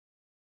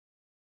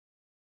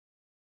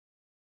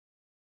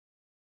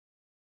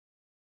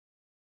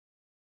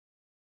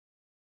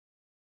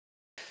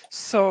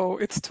So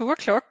it's 2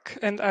 o'clock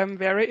and I'm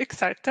very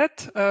excited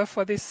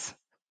for this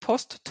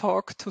post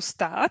talk to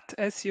start.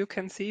 As you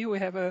can see, we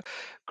have a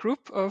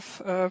group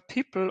of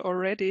people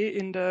already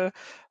in the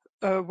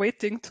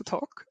waiting to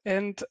talk.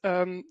 And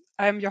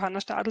I'm Johanna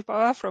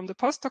Stadelbauer from the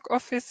postdoc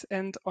office,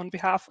 and on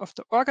behalf of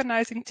the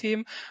organizing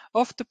team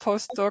of the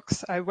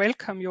postdocs, I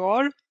welcome you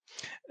all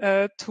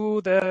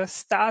to the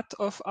start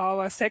of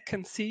our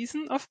second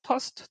season of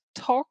Post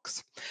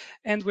Talks.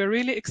 And we're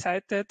really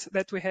excited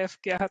that we have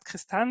Gerhard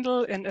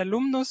Kristandl, an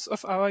alumnus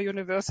of our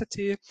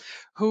university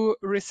who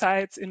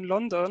resides in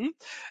London,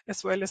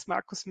 as well as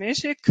Markus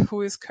Meschik,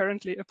 who is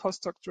currently a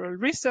postdoctoral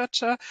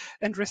researcher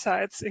and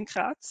resides in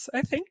Graz,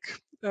 I think,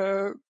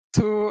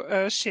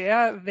 to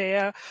share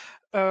their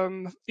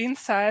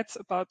insights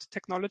about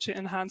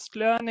technology-enhanced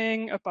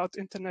learning, about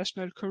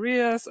international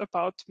careers,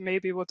 about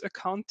maybe what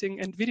accounting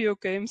and video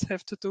games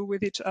have to do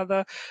with each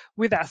other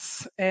with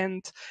us.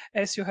 And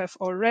as you have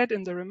all read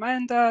in the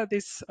reminder,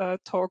 this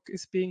talk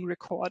is being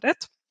recorded,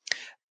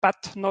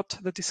 but not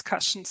the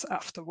discussions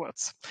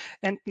afterwards.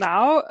 And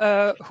now,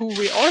 who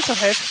we also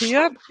have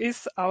here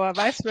is our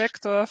Vice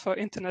Rector for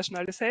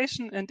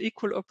Internationalization and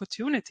Equal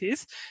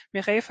Opportunities,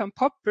 Mireille van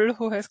Poppel,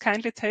 who has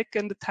kindly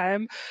taken the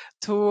time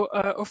to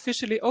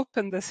officially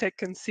open the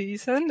second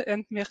season.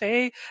 And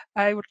Mireille,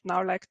 I would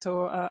now like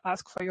to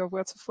ask for your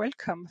words of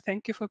welcome.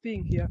 Thank you for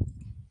being here.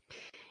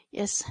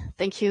 Yes,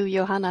 thank you,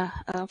 Johanna,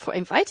 for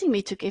inviting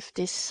me to give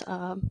this,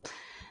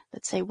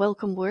 let's say,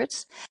 welcome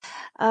words.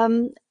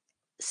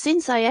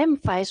 Since I am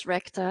Vice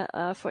Rector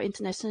for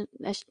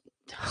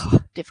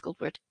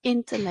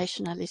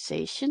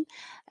internationalization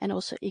and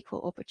also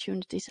equal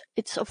opportunities,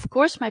 it's of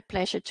course my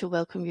pleasure to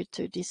welcome you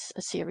to this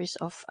series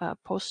of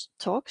post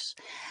talks.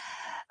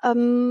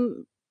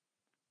 It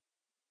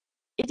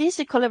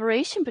is a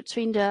collaboration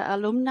between the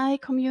alumni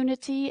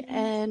community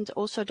and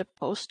also the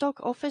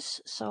postdoc office.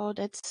 So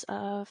that's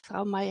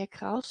Frau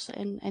Meyer-Kraus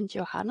and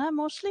Johanna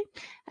mostly,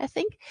 I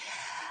think.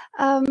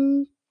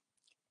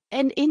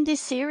 And in this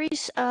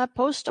series,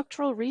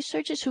 postdoctoral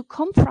researchers who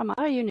come from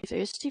our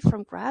university,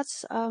 from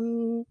Graz,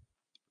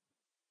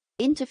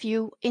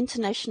 interview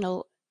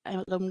international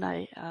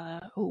alumni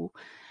who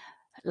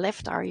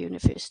left our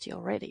university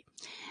already.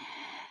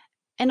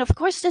 And of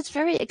course, that's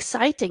very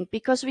exciting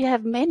because we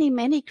have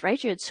many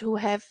graduates who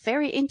have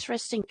very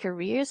interesting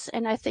careers.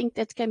 And I think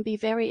that can be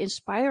very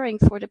inspiring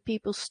for the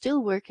people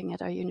still working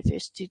at our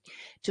university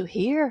to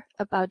hear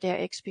about their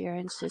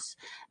experiences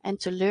and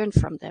to learn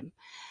from them.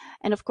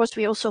 And of course,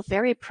 we're also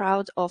very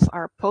proud of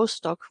our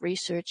postdoc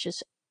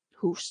researchers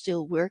who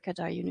still work at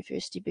our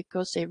university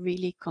because they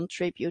really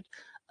contribute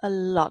a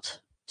lot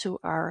to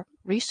our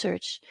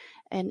research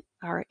and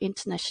our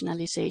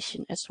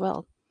internationalization as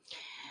well.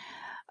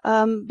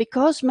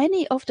 Because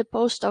many of the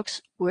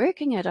postdocs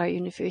working at our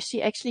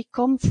university actually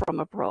come from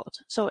abroad.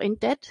 So in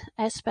that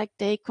aspect,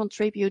 they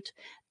contribute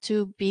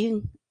to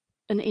being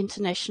an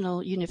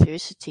international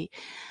university.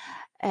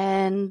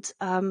 And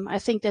I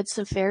think that's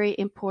a very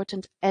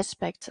important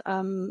aspect.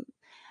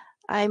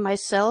 I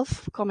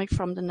myself, coming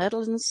from the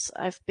Netherlands,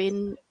 I've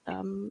been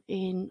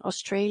in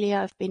Australia,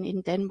 I've been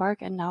in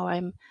Denmark, and now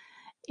I'm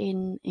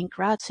in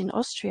Graz in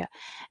Austria.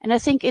 And I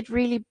think it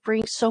really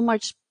brings so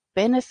much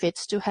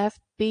benefits to have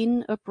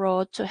been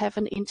abroad, to have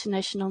an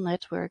international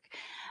network,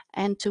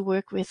 and to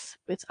work with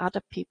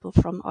other people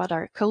from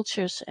other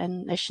cultures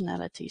and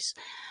nationalities.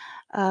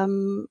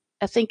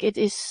 I think it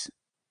is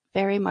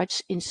very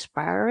much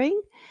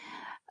inspiring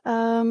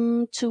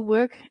to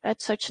work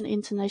at such an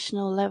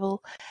international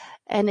level.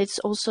 And it's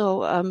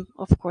also,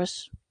 of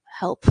course,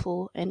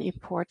 helpful and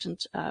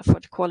important for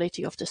the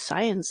quality of the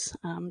science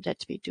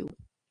that we do.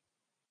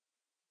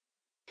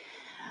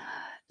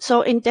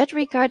 So in that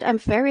regard, I'm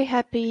very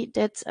happy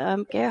that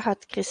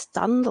Gerhard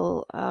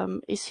Kristandl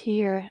is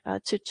here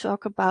to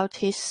talk about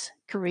his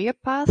career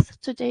path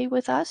today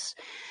with us.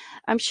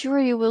 I'm sure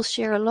you will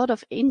share a lot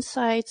of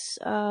insights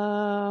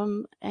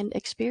and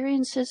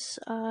experiences,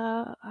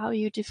 how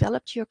you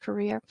developed your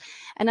career.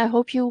 And I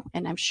hope you,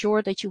 and I'm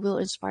sure that you will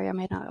inspire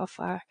many of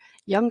our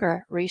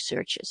younger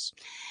researchers.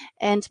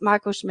 And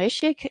Markus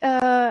Meschik,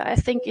 I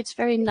think it's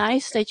very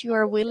nice that you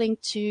are willing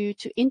to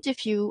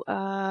interview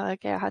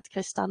Gerhard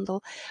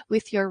Kristandl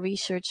with your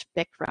research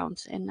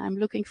background. And I'm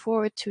looking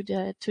forward to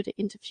the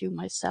interview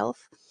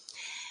myself.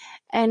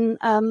 And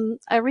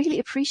I really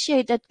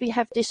appreciate that we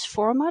have this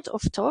format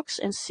of talks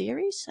and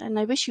series, and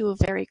I wish you a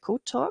very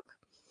good talk.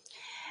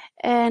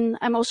 And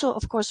I'm also,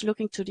 of course,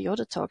 looking to the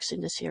other talks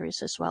in the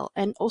series as well.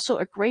 And also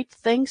a great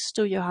thanks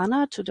to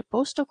Johanna, to the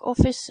postdoc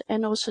office,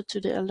 and also to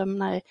the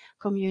alumni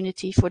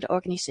community for the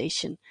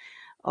organization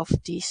of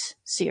this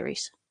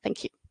series.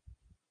 Thank you.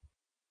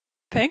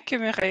 Thank you,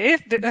 Mireille.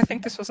 I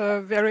think this was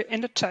a very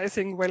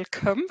energizing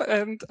welcome,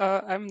 and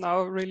I'm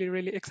now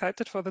really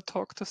excited for the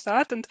talk to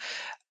start. And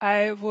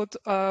I would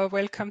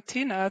welcome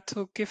Tina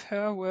to give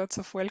her words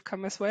of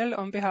welcome as well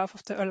on behalf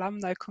of the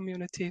alumni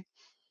community.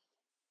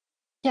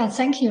 Yeah,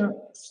 thank you.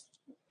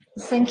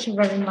 Thank you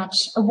very much.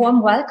 A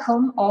warm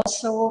welcome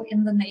also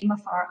in the name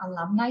of our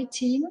alumni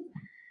team.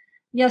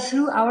 Yeah,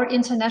 through our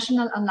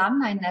international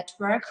alumni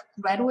network,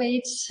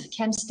 graduates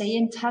can stay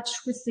in touch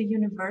with the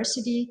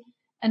university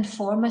and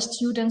former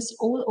students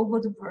all over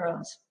the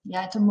world.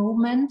 Yeah, at the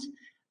moment,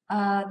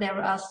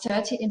 there are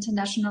 30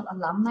 international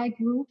alumni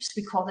groups,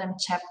 we call them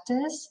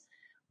chapters,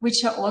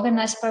 which are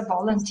organized by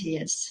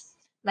volunteers.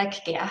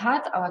 Like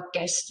Gerhard, our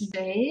guest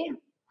today,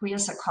 who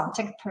is a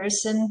contact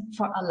person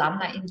for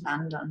alumni in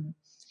London.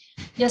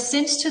 Yeah,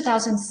 since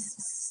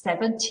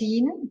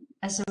 2017,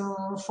 so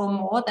for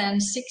more than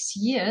 6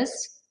 years,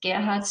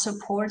 Gerhard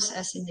supports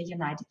us in the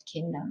United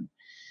Kingdom.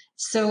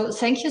 So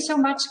thank you so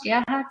much,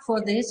 Gerhard,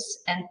 for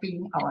this and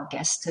being our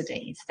guest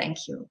today.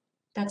 Thank you.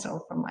 That's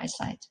all from my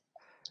side.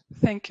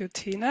 Thank you,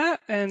 Tina.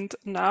 And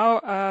now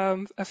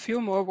a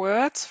few more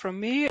words from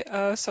me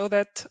so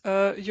that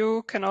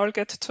you can all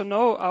get to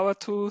know our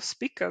two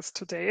speakers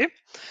today.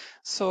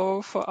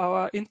 So for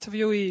our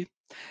interviewee,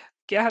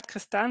 Gerhard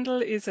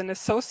Kristandl is an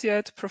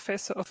associate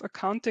professor of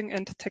accounting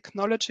and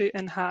technology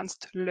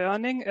enhanced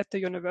learning at the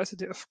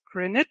University of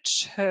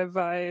Greenwich. Have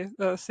I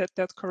said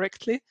that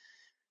correctly?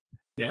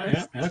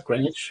 Yeah,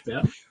 Greenwich,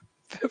 yeah.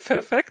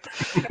 Perfect,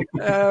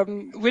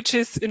 which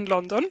is in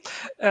London,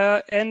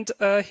 and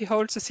he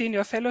holds a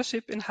senior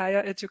fellowship in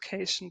higher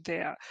education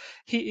there.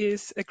 He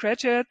is a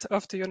graduate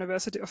of the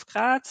University of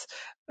Graz,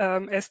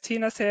 as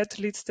Tina said,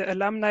 leads the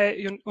Alumni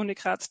Uni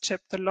Graz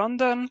chapter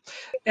London,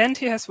 and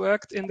he has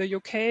worked in the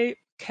UK,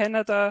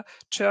 Canada,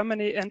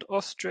 Germany and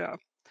Austria.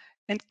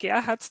 And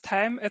Gerhard's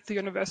time at the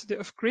University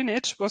of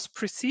Greenwich was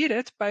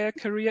preceded by a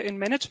career in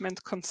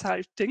management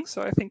consulting.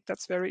 So I think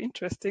that's very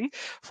interesting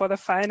for the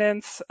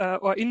finance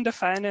or in the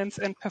finance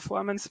and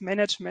performance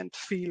management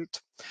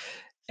field.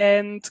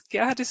 And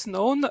Gerhard is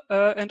known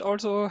and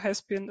also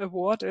has been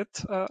awarded,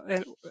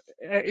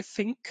 I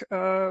think,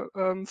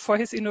 for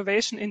his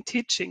innovation in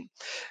teaching.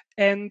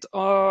 And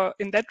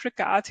in that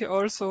regard, he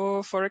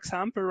also, for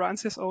example,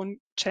 runs his own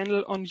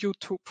channel on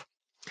YouTube.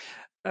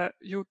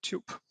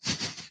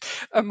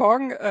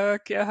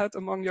 Gerhard,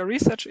 among your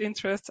research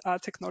interests are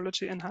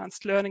technology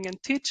enhanced learning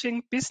and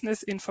teaching,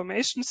 business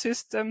information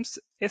systems,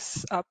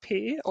 SAP,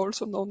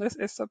 also known as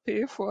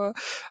SAP for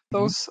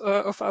those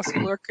of us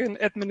who work in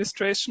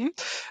administration,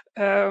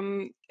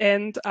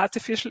 and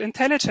artificial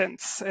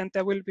intelligence. And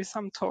there will be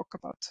some talk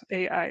about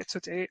AI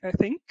today, I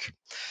think.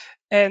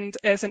 And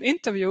as an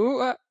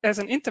interviewer,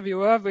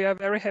 we are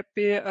very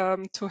happy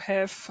to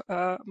have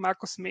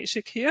Markus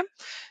Meschik here.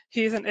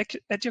 He is an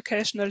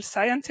educational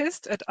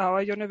scientist at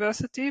our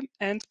university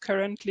and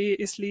currently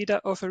is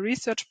leader of a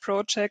research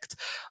project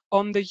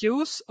on the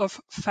use of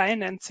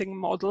financing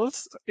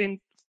models in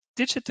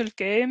digital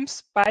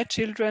games by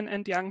children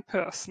and young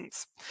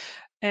persons.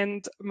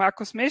 And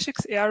Markus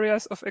Meschik's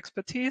areas of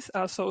expertise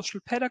are social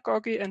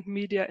pedagogy and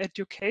media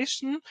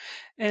education.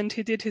 And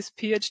he did his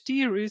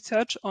PhD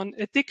research on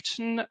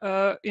addiction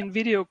in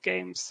video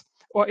games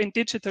or in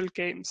digital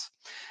games.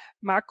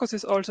 Markus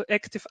is also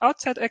active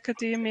outside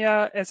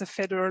academia as a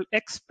federal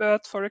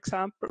expert, for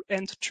example,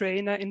 and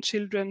trainer in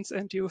children's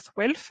and youth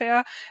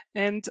welfare,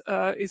 and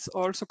is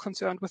also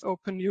concerned with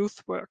open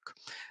youth work.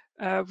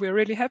 We're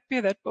really happy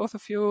that both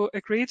of you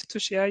agreed to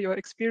share your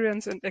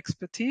experience and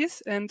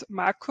expertise. And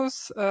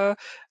Markus, I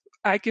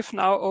give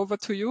now over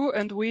to you,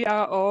 and we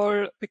are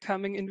all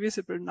becoming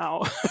invisible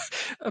now,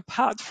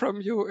 apart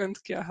from you and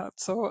Gerhard.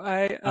 So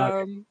I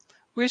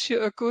wish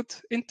you a good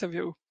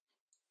interview.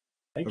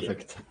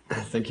 Perfect.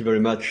 Thank you very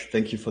much.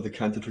 Thank you for the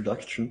kind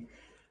introduction.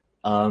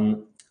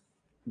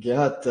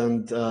 Gerhard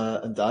and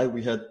I,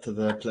 we had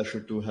the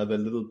pleasure to have a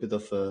little bit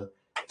of a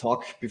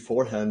talk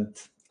beforehand,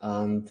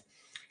 and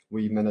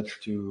we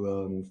managed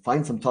to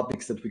find some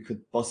topics that we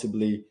could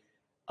possibly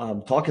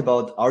talk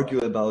about,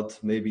 argue about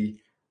maybe.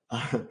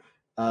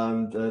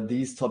 And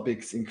these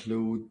topics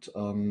include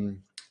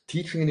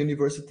teaching in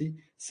university,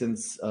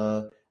 since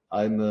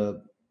I'm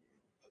a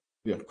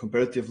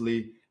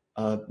comparatively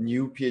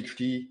new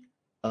PhD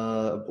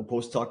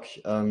postdoc.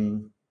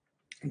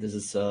 This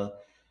is a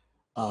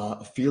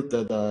field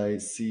that I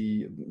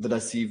see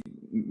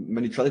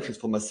many challenges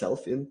for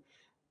myself in,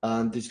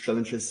 and these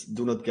challenges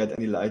do not get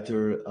any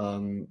lighter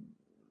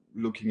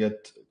looking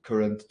at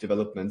current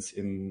developments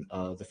in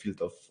the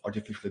field of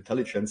artificial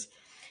intelligence.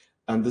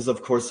 And this is,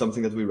 of course,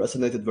 something that we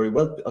resonated very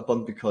well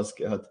upon, because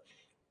Gerhard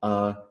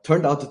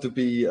turned out to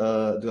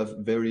have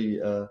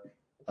very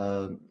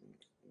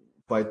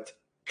quite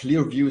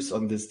clear views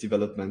on this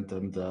development,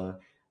 and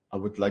I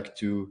would like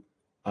to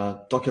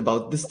talk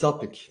about this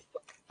topic.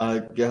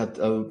 Gerhard,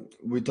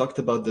 we talked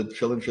about the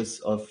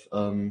challenges of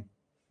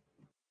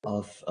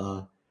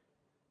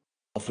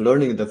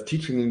learning and of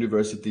teaching in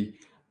university.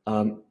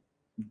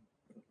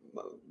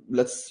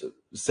 Let's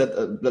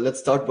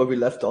start where we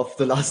left off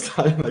the last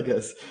time, I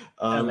guess.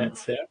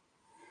 That's fair.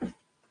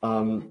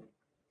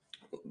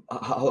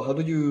 How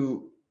do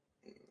you,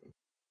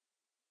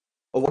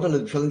 or what are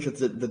the challenges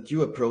that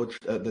you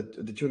approached,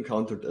 that you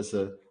encountered as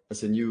a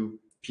new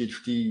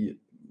PhD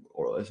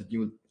or as a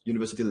new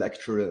university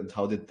lecturer, and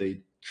how did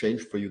they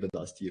change for you the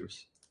last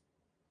years?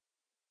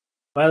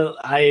 Well,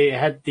 I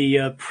had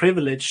the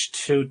privilege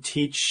to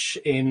teach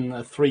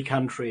in 3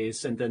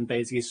 countries and then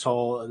basically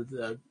saw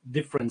the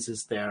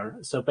differences there.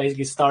 So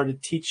basically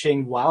started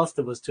teaching whilst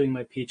I was doing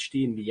my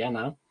PhD in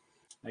Vienna.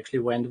 Actually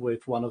went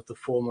with one of the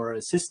former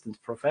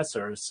assistant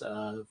professors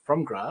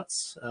from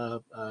Graz,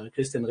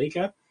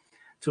 Kristandl,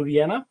 to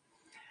Vienna.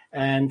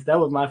 And that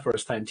was my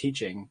first time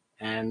teaching.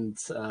 And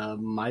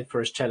my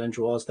first challenge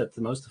was that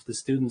most of the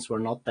students were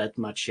not that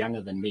much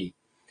younger than me.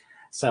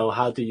 So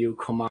how do you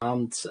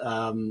command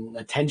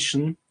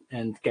attention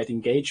and get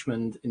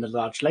engagement in a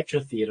large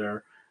lecture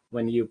theater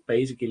when you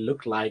basically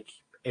look like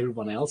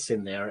everyone else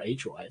in there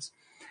age-wise?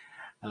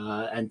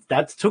 And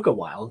that took a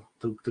while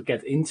to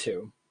get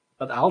into.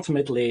 But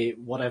ultimately,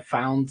 what I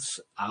found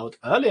out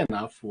early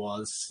enough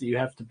was you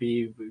have to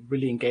be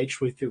really engaged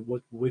with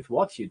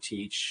what you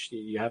teach.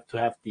 You have to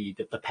have the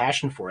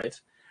passion for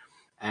it,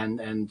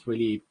 and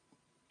really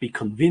be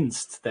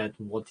convinced that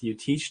what you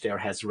teach there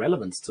has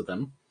relevance to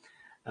them.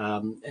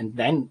 And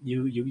then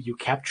you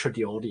capture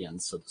the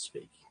audience, so to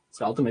speak.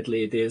 So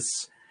ultimately, it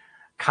is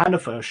kind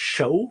of a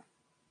show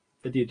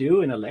that you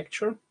do in a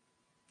lecture,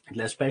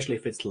 especially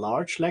if it's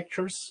large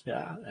lectures.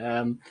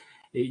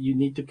 You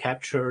need to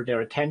capture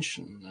their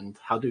attention. And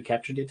how do you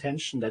capture the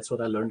attention? That's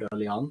what I learned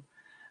early on.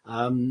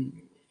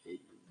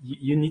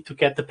 You need to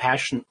get the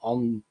passion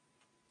on,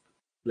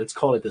 let's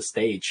call it the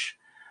stage,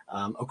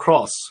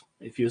 across.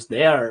 If you're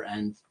there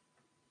and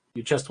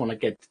you just want to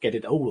get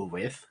it over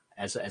with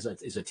as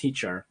a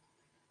teacher,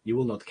 you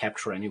will not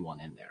capture anyone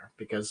in there,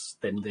 because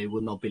then they will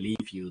not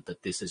believe you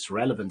that this is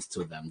relevant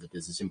to them, that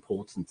this is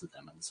important to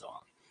them, and so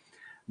on.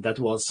 That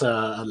was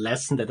a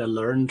lesson that I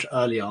learned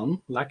early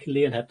on,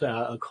 luckily, and had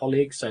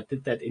colleagues. I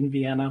did that in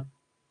Vienna.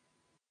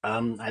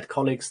 I had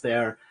colleagues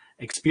there,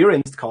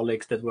 experienced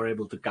colleagues, that were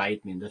able to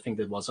guide me. And I think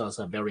that was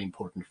also a very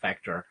important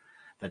factor,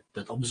 that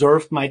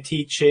observed my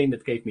teaching,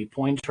 that gave me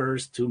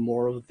pointers to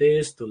more of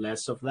this, to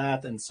less of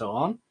that, and so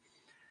on.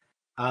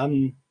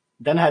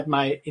 Then I had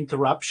my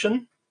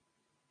interruption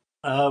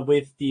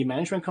with the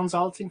management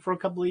consulting for a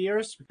couple of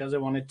years, because I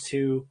wanted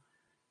to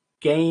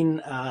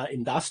gain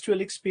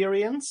industrial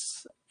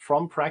experience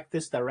from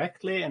practice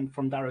directly and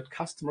from direct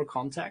customer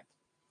contact,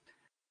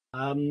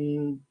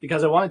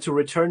 because I wanted to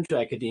return to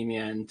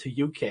academia and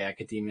to UK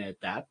academia at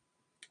that,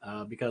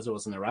 because I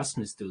was an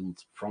Erasmus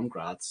student from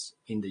Graz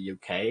in the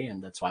UK,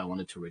 and that's why I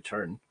wanted to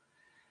return,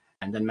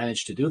 and then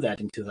managed to do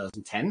that in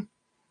 2010.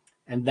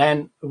 And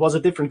then it was a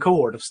different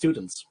cohort of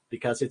students,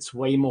 because it's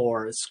way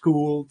more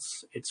schooled,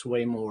 it's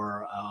way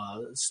more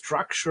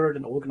structured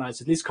and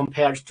organized, at least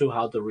compared to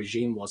how the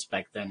regime was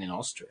back then in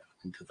Austria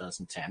in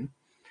 2010.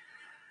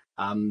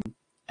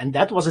 And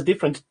that was a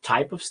different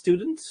type of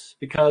student,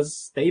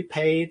 because they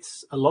paid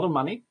a lot of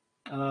money,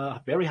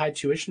 very high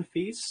tuition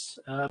fees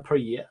per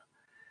year.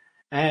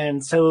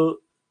 And so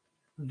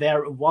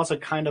there was a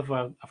kind of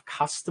a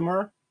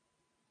customer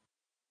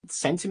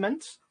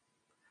sentiment.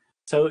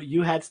 So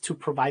you had to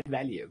provide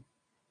value.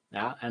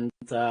 Yeah, and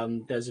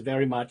there's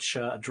very much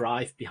a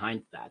drive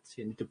behind that.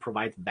 You need to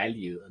provide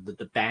value,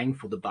 the bang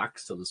for the buck,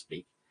 so to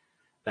speak,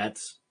 that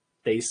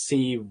they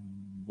see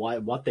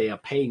what they are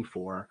paying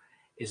for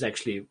is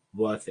actually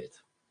worth it.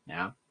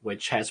 Yeah,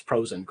 which has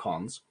pros and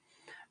cons.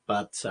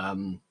 But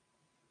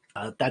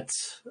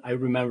that's, I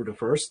remember the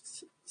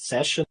first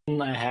session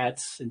I had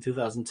in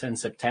 2010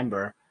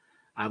 September.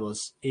 I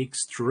was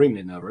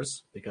extremely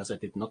nervous, because I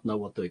did not know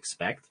what to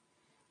expect.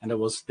 And I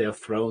was there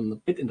thrown a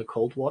bit in the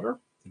cold water,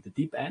 in the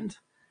deep end.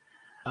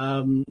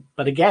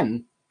 But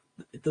again,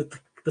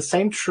 the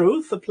same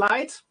truth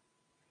applied.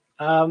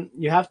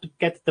 You have to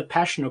get the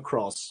passion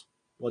across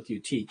what you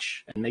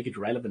teach and make it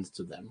relevant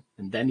to them,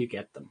 and then you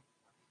get them.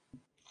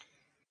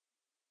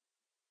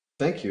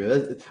 Thank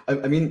you.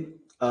 I mean,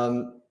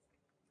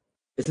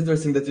 it's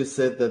interesting that you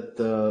said that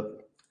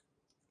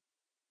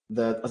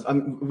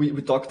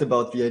we talked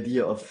about the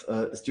idea of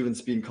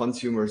students being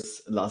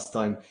consumers last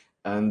time,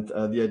 and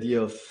the idea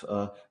of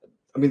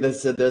I mean,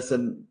 there's a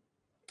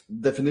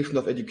definition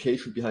of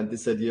education behind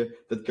this idea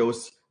that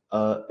goes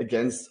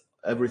against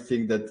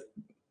everything that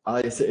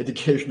I, as an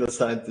educational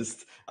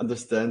scientist,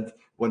 understand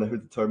when I hear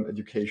the term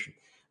education,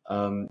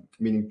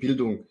 meaning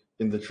Bildung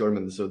in the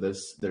German. So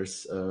there's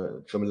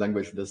German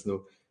language. There's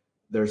no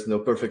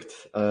perfect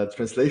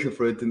translation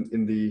for it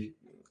into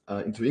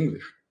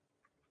English.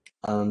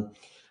 But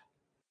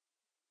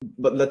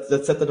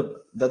let's set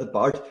that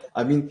apart.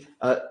 I mean,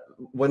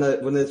 when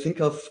I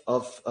think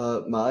of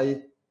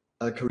my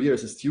career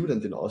as a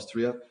student in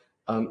Austria,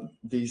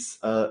 this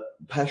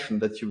passion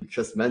that you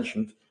just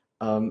mentioned,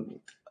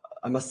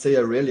 I must say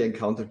I rarely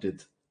encountered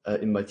it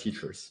in my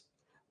teachers,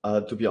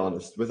 to be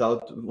honest,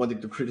 without wanting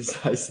to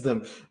criticize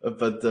them.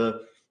 But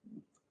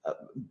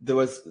there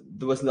was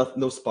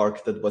no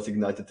spark that was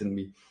ignited in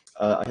me.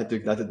 I had to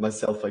ignite it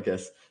myself, I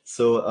guess.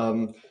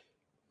 So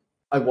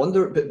I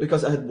wonder,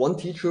 because I had one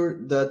teacher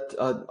that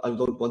I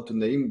don't want to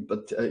name,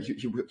 but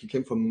he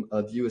came from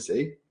the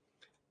USA,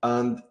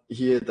 and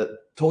he had a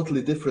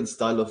totally different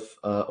style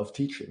of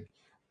teaching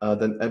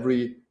than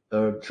every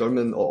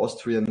German or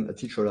Austrian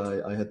teacher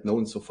I had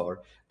known so far.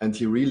 And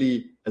he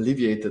really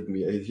alleviated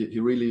me. He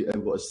really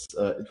was.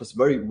 It was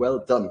very well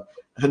done,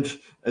 and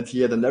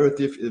he had a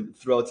narrative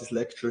throughout his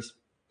lectures.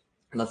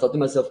 And I thought to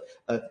myself,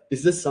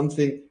 is this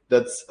something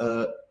that's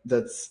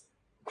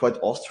quite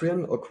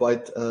Austrian or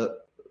quite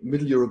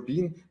Middle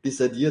European?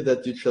 This idea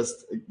that you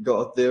just go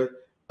out there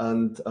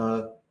and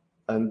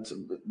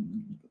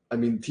I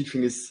mean,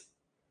 teaching is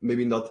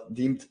maybe not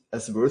deemed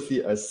as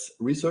worthy as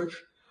research,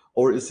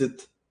 or is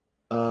it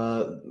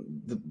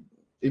the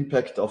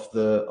impact of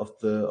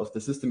the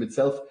system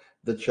itself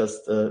that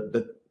just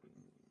that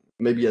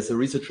maybe as a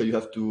researcher you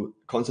have to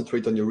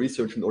concentrate on your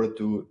research in order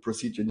to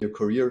proceed in your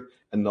career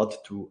and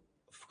not to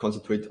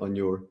concentrate on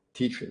your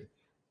teaching?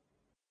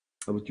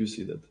 How would you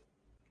see that?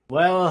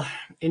 Well,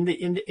 in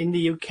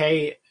the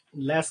UK,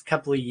 last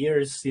couple of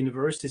years,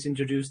 universities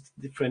introduced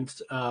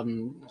different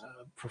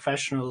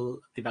professional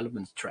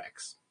development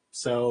tracks.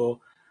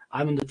 So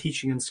I'm on the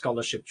teaching and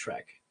scholarship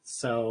track.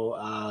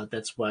 So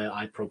that's where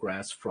I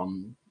progress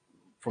from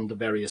the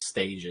various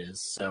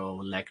stages. So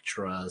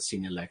lecturer,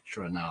 senior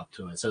lecturer, now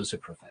to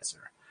associate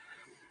professor.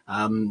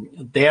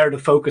 There, the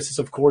focus is,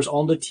 of course,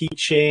 on the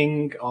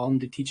teaching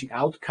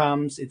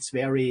outcomes. It's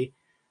very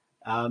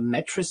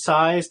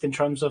metricized in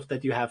terms of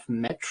that you have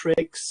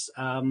metrics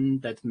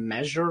that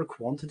measure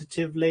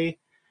quantitatively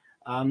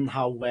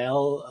how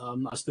well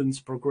are students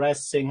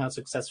progressing, how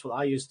successful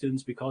are your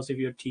students because of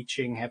your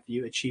teaching, have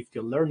you achieved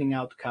your learning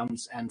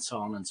outcomes, and so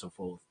on and so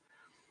forth.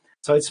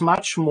 So it's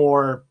much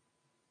more,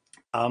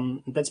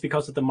 that's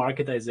because of the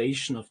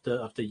marketization of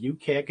the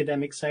UK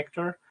academic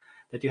sector,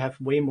 that you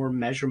have way more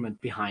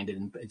measurement behind it,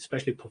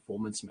 especially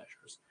performance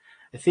measures.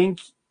 I think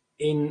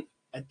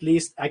at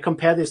least I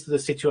compare this to the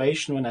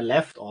situation when I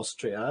left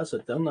Austria, so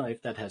I don't know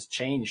if that has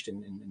changed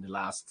in the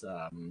last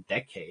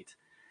decade.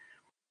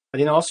 But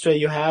in Austria,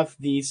 you have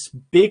these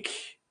big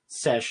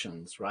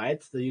sessions,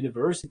 right? The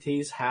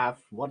universities have,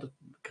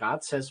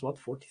 Graz has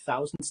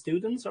 40,000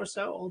 students or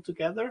so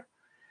altogether.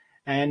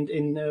 And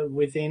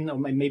within, or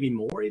maybe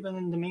more even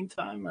in the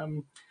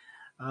meantime,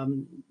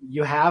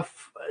 you have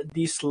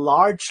these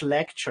large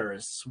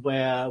lectures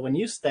where when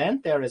you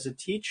stand there as a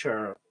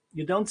teacher,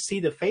 you don't see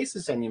the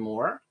faces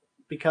anymore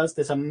because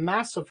there's a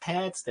mass of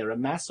heads there, a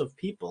mass of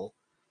people,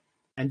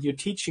 and you're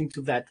teaching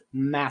to that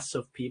mass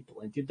of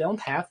people, and you don't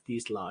have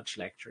these large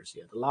lectures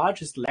here. The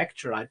largest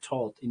lecture I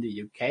taught in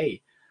the UK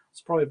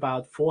was probably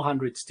about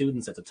 400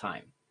 students at a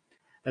time.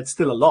 That's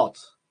still a lot,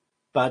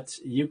 but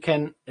you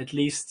can at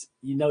least,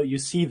 you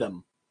see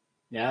them.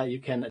 Yeah, you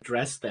can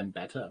address them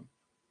better.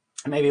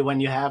 Maybe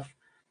when you have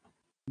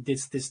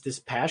this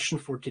passion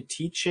for the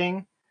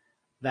teaching,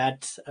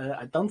 that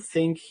I don't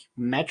think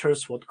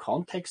matters what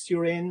context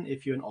you're in.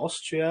 If you're in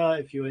Austria,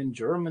 if you're in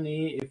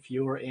Germany, if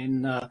you're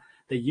in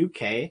the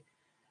UK,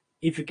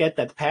 if you get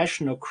that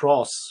passion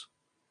across,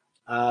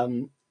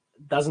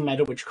 doesn't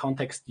matter which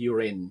context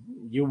you're in,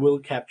 you will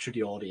capture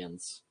the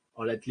audience,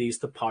 or at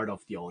least a part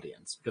of the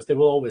audience, because there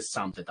will always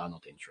some that are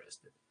not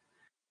interested.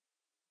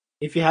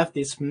 If you have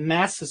these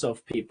masses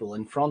of people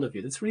in front of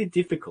you, that's really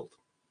difficult.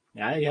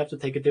 Yeah, you have to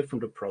take a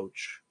different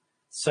approach.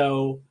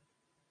 So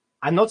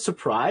I'm not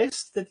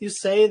surprised that you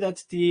say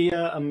that the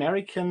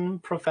American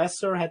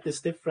professor had this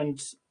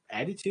different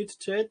attitude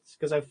to it,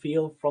 because I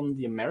feel from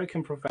the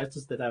American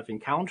professors that I've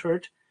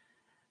encountered,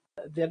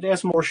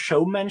 there's more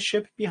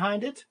showmanship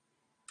behind it.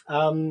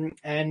 And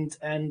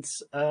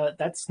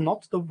that's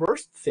not the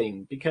worst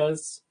thing,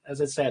 because,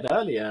 as I said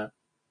earlier,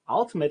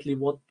 ultimately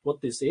what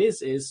this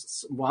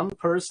is one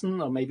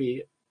person or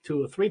maybe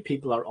 2 or 3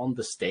 people are on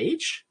the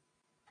stage,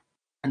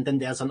 and then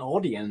there's an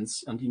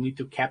audience, and you need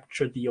to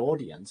capture the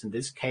audience, in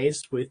this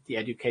case with the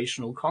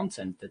educational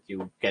content that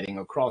you're getting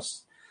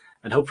across,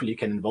 and hopefully you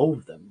can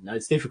involve them. Now,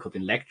 it's difficult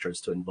in lectures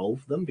to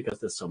involve them because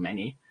there's so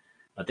many,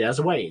 but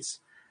there's ways.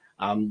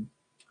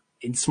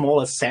 In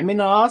smaller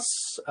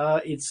seminars,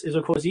 it's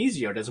of course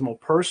easier. There's a more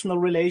personal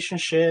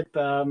relationship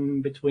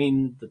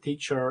between the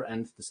teacher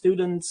and the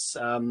students.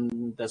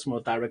 There's more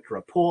direct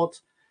rapport.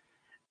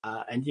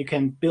 And you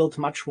can build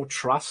much more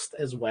trust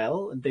as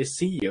well. And they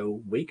see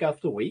you week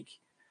after week.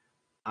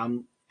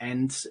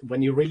 And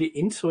when you're really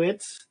into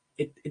it,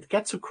 it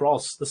gets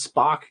across. The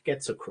spark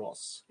gets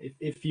across.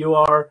 If you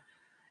are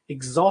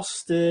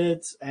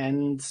exhausted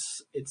and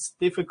it's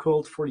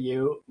difficult for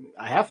you,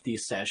 I have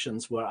these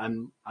sessions where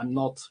I'm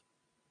not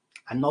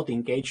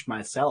engaged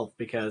myself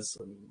because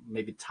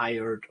maybe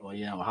tired, or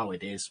how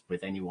it is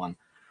with anyone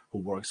who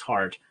works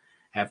hard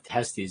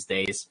has these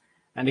days.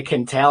 And I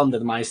can tell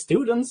that my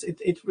students,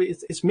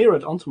 it's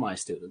mirrored onto my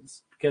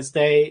students, because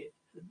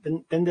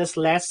then there's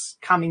less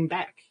coming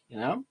back.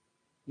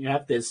 You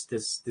have this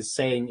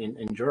saying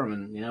in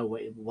German,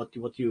 what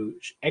you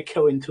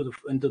echo into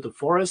the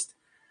forest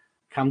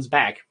comes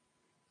back.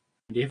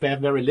 And if you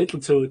have very little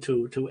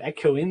to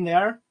echo in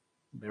there,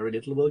 very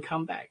little will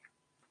come back.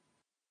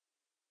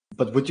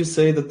 But would you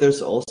say that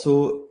there's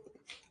also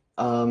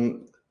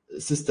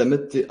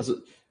systematic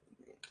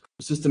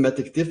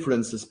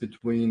differences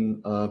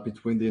between the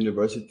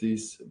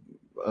universities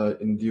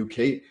in the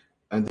UK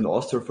and in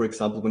Austria, for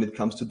example, when it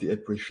comes to the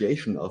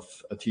appreciation of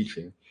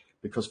teaching?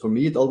 Because for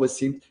me, it always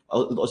seemed,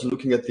 also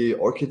looking at the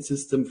ORCID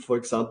system, for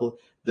example,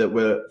 that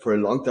where for a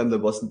long time, that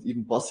wasn't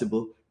even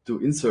possible to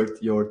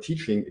insert your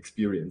teaching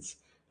experience,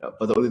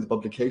 but only the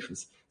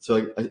publications.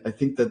 So I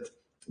think that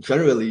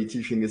generally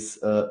teaching is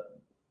a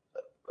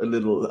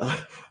little,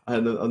 I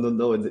don't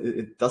know,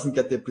 it doesn't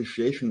get the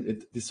appreciation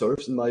it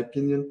deserves, in my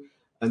opinion.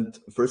 And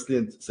firstly,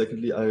 and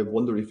secondly, I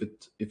wonder if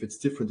it's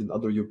different in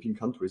other European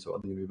countries or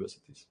other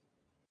universities.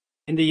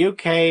 In the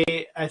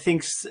UK, I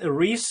think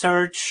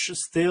research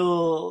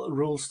still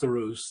rules the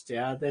roost.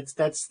 Yeah,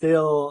 that's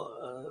still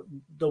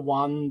the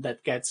one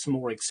that gets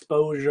more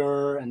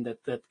exposure and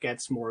that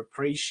gets more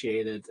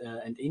appreciated.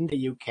 And in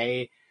the UK,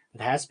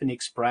 it has been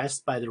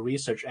expressed by the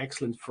Research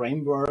Excellence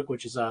Framework,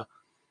 which is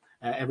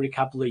every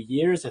couple of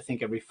years, I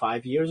think every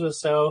 5 years or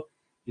so,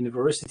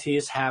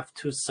 universities have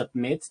to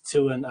submit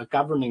to a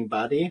governing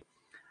body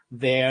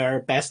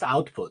their best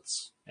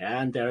outputs.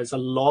 And there is a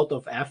lot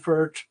of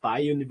effort by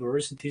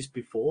universities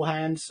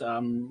beforehand.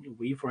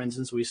 For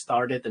instance, we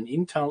started an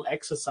internal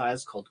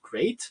exercise called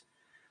GREAT.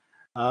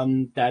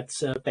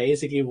 That's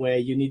basically where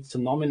you need to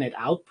nominate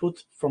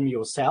output from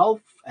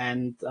yourself,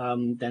 and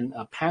then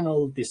a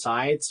panel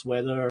decides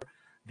whether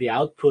the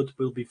output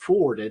will be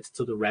forwarded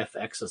to the REF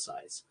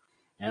exercise.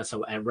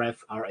 So a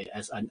REF,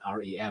 RAS, and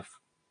REF,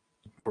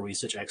 for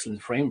Research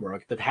Excellence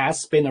Framework, that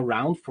has been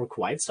around for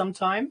quite some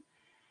time.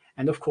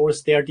 And of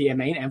course, there the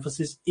main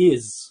emphasis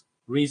is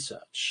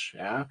research.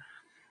 Yeah?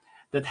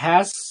 That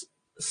has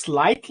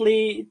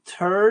slightly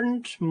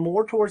turned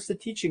more towards the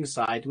teaching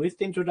side with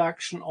the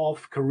introduction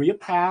of career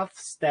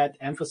paths that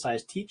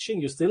emphasize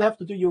teaching. You still have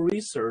to do your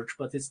research,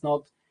 but it's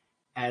not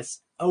as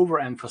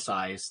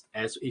overemphasized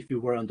as if you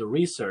were on the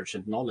research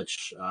and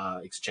knowledge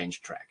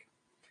exchange track.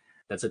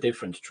 That's a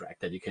different track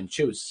that you can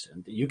choose.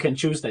 And you can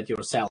choose that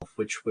yourself,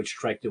 which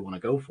track you want to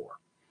go for.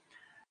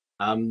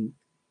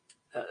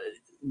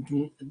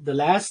 The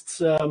last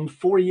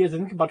 4 years, I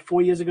think about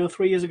 4 years ago,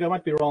 3 years ago, I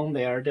might be wrong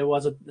there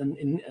was a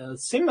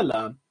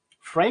similar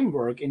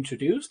framework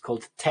introduced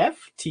called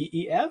TEF,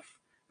 T-E-F,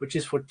 which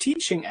is for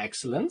teaching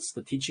excellence,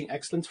 the teaching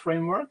excellence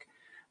framework,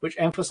 which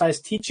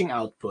emphasizes teaching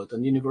output.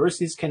 And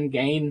universities can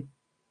gain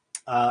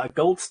a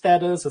gold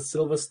status, a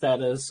silver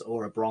status,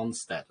 or a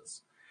bronze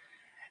status.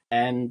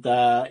 And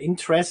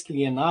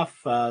interestingly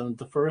enough,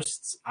 the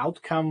first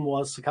outcome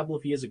was a couple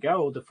of years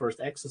ago, the first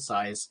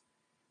exercise.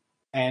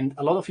 And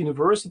a lot of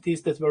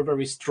universities that were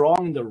very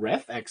strong in the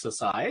REF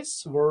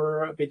exercise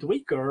were a bit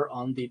weaker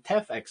on the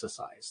TEF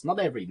exercise. Not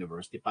every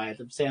university, but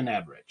let's say on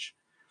average.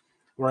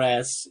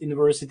 Whereas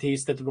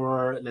universities that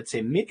were, let's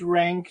say,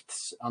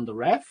 mid-ranked on the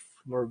REF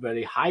were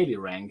very highly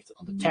ranked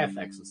on the TEF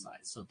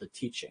exercise, so the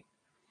teaching.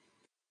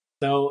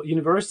 So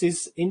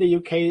universities in the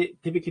UK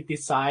typically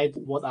decide,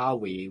 what are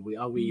we?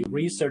 Are we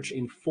research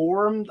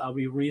informed? Are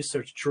we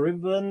research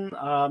driven?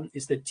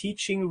 Is the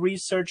teaching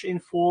research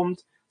informed?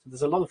 So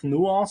there's a lot of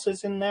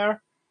nuances in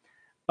there,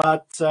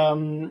 but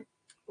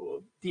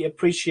the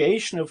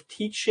appreciation of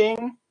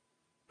teaching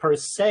per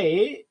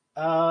se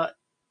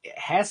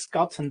has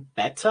gotten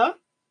better.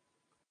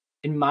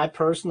 In my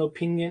personal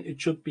opinion,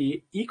 it should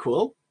be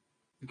equal,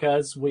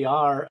 because we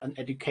are an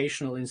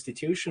educational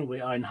institution. We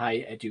are in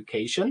higher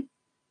education.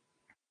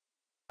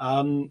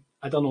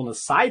 I don't want to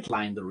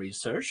sideline the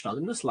research, not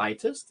in the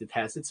slightest. It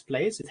has its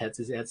place, it has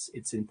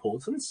its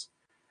importance,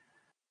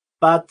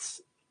 but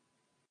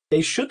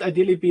they should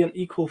ideally be on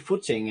equal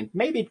footing, and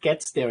maybe it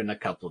gets there in a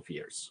couple of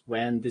years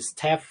when this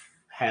TEF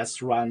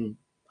has run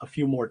a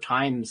few more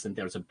times and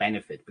there's a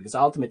benefit, because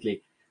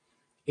ultimately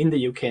in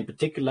the UK in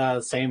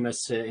particular, same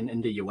as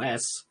in the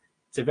US,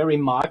 it's a very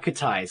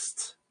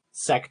marketized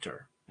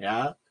sector.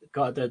 Yeah,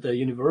 the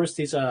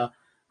universities are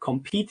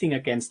competing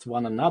against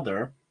one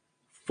another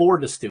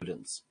for the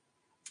students.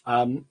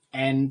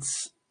 And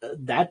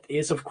that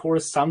is, of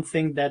course,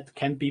 something that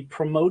can be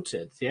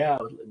promoted. Yeah,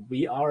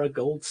 we are a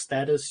gold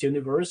status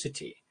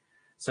university.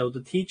 So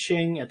the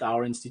teaching at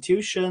our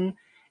institution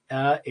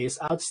is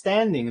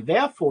outstanding.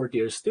 Therefore,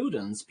 dear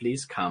students,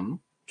 please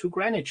come to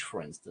Greenwich,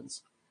 for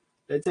instance.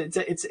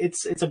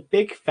 It's a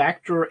big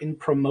factor in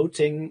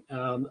promoting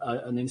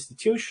an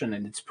institution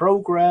and its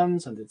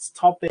programs and its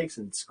topics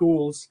and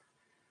schools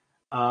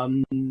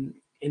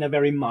in a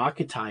very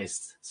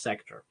marketized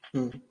sector.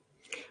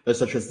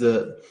 Such as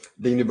the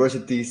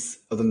universities,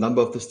 or the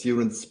number of the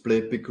students play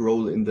a big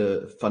role in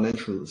the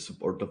financial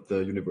support of the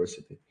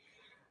university.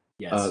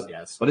 Yes,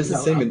 yes. But it's the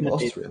same in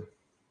Austria.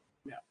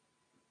 Yeah.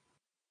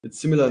 It's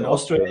similar in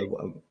Austria.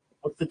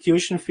 What's the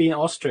tuition fee in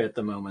Austria at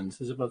the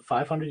moment? Is it about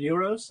 500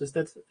 euros? Is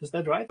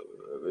that right?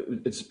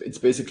 It's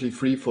basically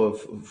free for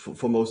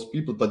most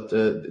people, but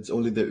it's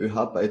only the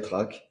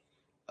ÖH-Beitrag.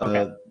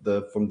 Okay.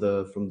 From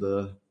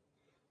the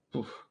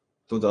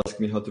don't ask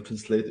me how to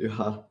translate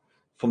ÖH,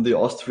 from the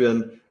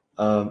Austrian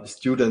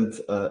student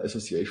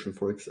association,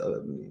 for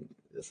example,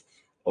 yes,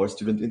 or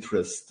student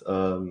interest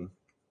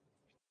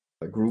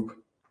group.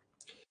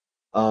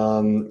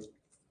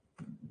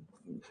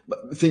 But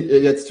I think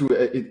it's true.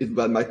 It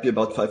might be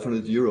about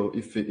 500 euro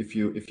if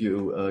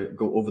you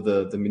go over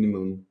the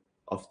minimum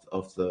of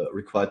the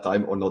required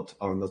time or not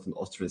an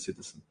Austrian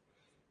citizen.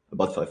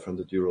 about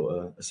 500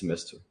 euro a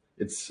semester.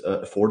 It's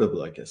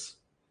affordable, I guess,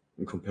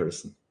 in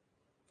comparison.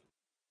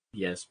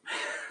 Yes,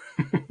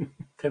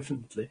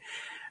 definitely.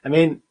 I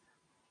mean,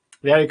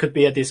 there could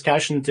be a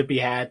discussion to be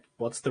had.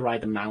 What's the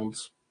right amount?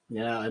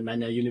 Yeah, I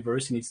mean, a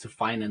university needs to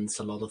finance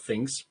a lot of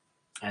things,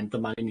 and the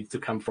money needs to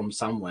come from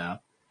somewhere.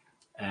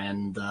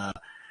 And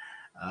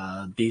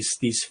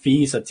these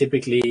fees are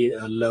typically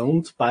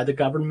loaned by the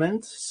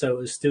government, so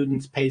a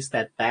student pays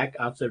that back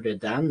after they're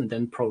done, and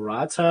then pro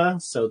rata.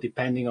 So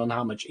depending on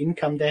how much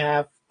income they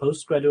have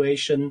post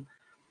graduation,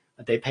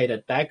 they pay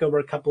that back over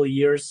a couple of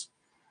years.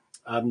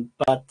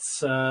 But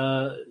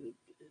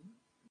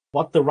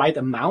what the right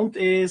amount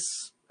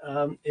is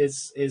a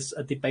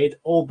debate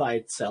all by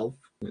itself.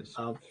 Yes.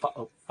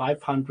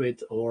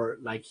 500, or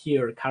like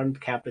here, current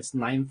cap is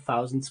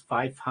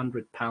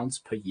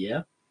 £9,500 per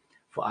year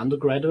for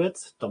undergraduate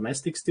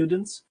domestic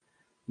students.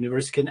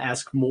 University can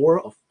ask more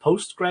of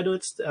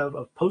postgraduate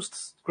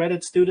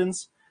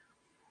students.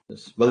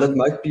 Yes. Well, that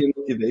might be a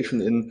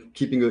motivation in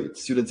keeping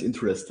students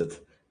interested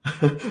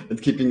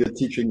and keeping the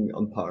teaching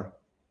on par.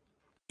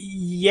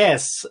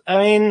 Yes,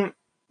 I mean,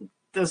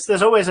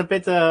 there's always a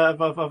bit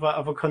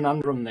of a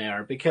conundrum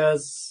there,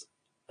 because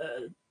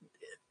I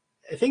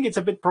think it's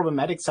a bit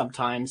problematic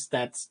sometimes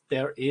that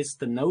there is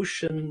the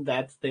notion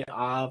that they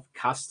are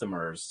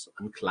customers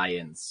and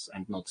clients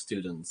and not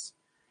students.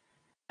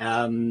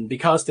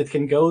 Because it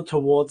can go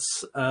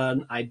towards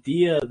an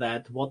idea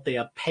that what they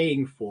are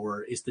paying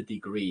for is the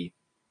degree,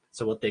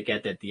 so what they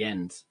get at the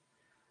end.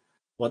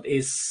 What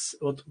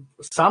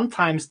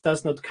sometimes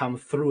does not come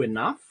through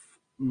enough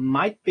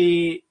might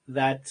be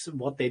that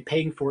what they're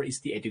paying for is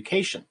the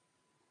education.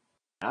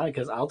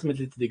 Because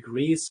ultimately the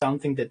degree is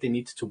something that they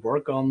need to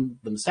work on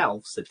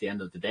themselves at the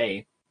end of the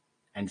day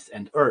and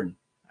earn.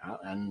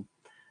 And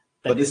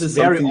that but this is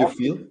very something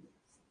often, you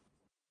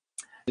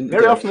feel?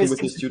 Very often it with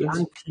seems to be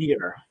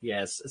unclear.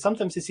 Yes,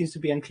 sometimes it seems to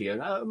be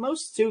unclear.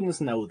 Most students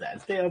know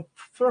that. They are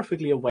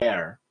perfectly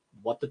aware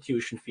what the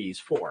tuition fee is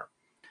for.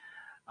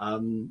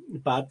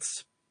 But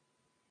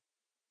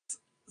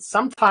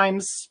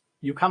sometimes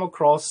you come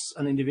across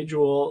an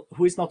individual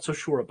who is not so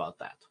sure about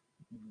that,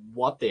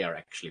 what they are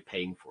actually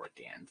paying for at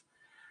the end.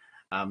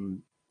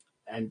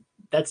 And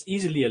that's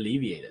easily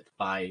alleviated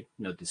by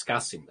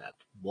discussing that.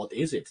 What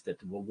is it?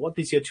 What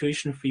is your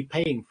tuition fee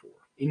paying for?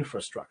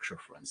 Infrastructure,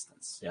 for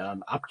instance,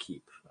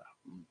 upkeep,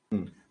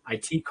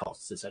 IT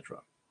costs,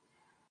 etc.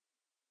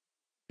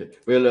 Okay.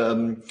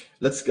 Well,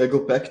 let's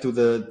go back to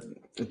the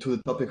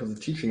topic of the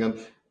teaching.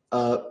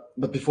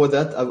 But before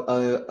that,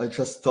 I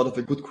just thought of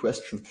a good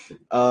question.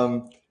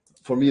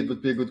 For me, it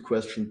would be a good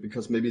question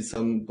because maybe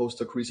some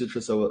postdoc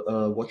researchers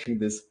are watching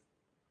this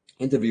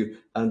interview,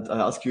 and I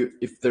ask you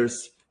if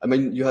there's. I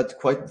mean, you had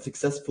quite a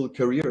successful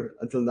career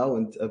until now,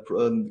 and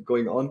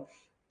going on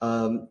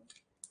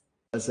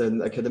as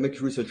an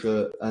academic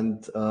researcher,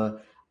 and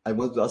I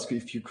wanted to ask you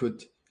if you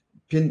could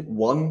pin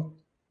one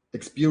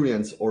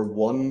experience or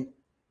one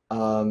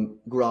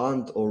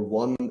grant or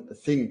one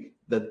thing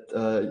that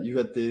you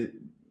had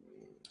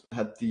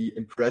the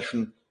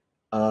impression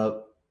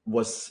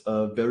was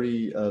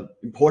very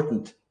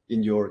important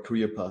in your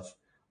career path.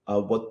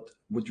 What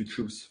would you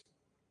choose?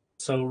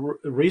 So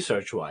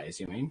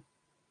research-wise, you mean?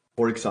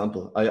 For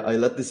example, I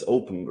let this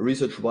open,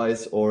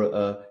 research-wise,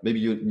 or maybe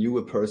you knew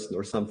a person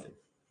or something.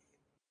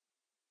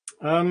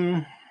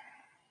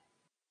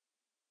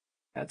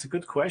 That's a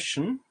good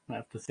question. I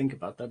have to think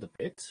about that a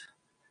bit.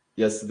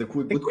 Yes, the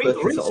good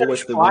questions are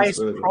always the ones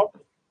where...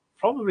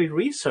 Probably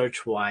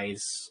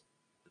research-wise,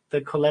 the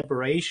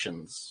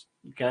collaborations,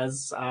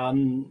 because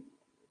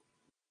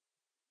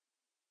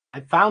I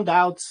found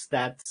out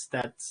that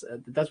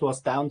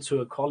was down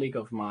to a colleague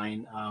of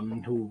mine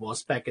who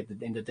was back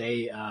in the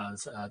day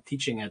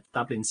teaching at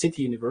Dublin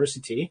City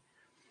University.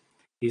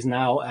 He's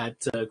now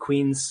at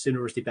Queen's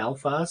University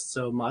Belfast.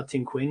 So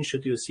Martin Quinn,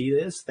 should you see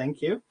this,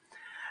 thank you.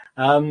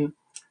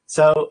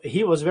 So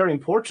he was very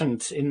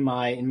important in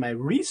my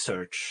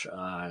research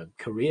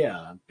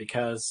career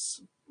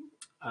because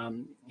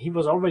he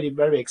was already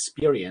very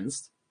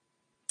experienced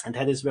and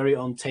had his very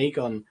own take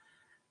on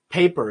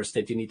papers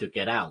that you need to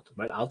get out.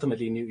 But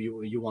ultimately,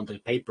 you want a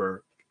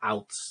paper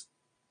out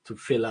to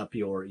fill up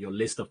your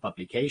list of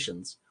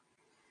publications.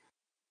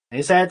 And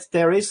he said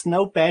there is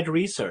no bad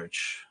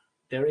research.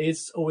 There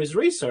is always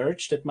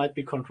research that might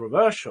be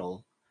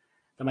controversial.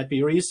 There might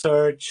be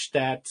research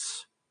that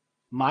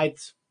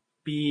might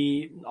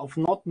be of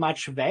not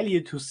much value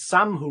to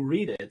some who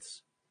read it.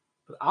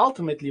 But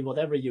ultimately,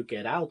 whatever you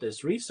get out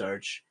as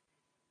research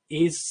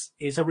is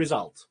a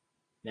result.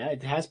 Yeah,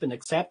 it has been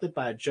accepted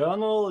by a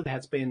journal. It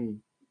has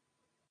been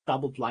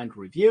double-blind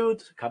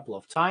reviewed a couple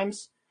of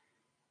times,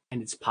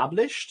 and it's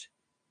published.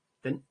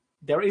 Then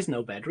there is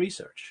no bad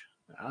research.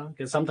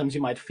 Because sometimes you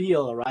might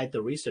feel, all right,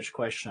 the research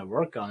question I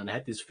work on, and I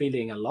had this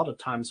feeling a lot of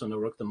times when I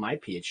worked on my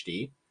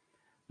PhD,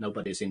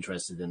 nobody's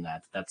interested in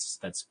that. That's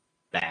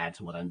bad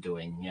what I'm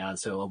doing. Yeah,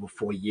 so over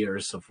 4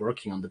 years of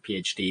working on the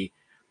PhD,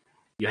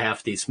 you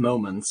have these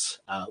moments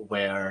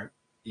where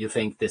you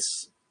think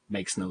this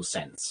makes no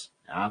sense.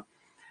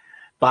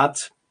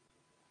 But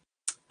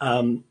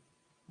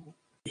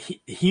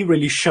he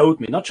really showed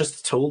me, not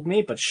just told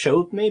me, but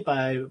showed me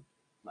by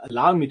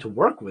allowing me to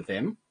work with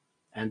him.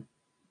 And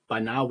by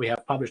now we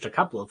have published a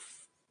couple of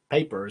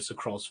papers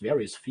across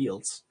various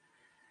fields,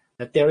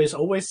 that there is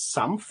always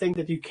something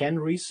that you can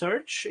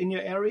research in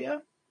your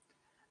area,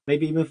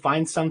 maybe even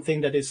find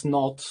something that is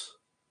not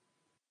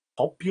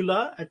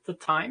popular at the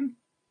time,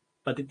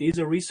 but it is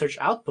a research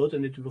output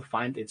and it will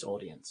find its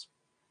audience.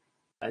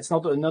 It's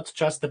not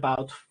just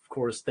about, of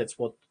course, that's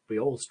what we're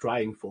all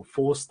striving for,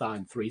 4-star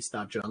and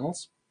 3-star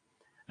journals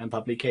and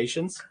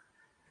publications,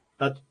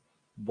 but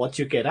what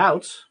you get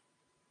out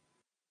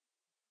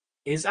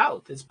is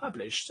out, it's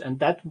published. And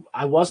that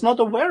I was not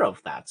aware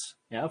of that.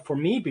 Yeah, for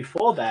me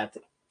before that,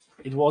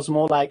 it was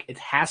more like it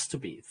has to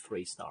be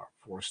 3-star,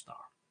 4-star.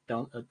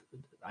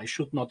 I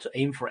should not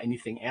aim for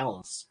anything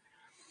else,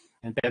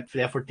 and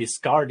therefore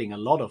discarding a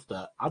lot of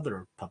the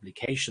other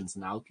publications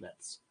and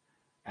outlets.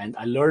 And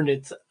I learned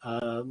it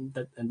and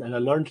I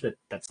learned that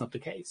that's not the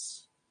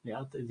case.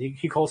 Yeah,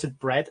 he calls it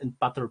bread and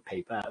butter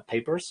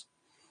papers.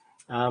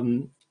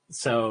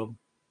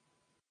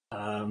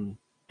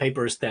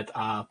 Papers that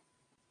are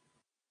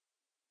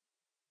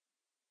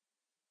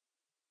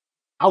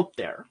out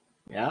there.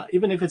 Yeah,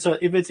 even if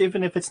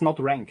it's not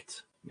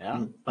ranked.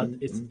 Yeah, but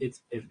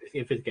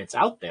if it gets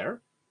out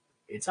there,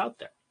 it's out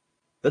there.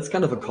 That's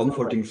kind of a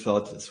comforting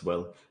thought as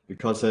well,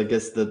 because I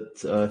guess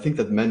that I think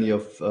that many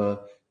of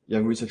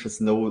young researchers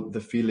know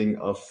the feeling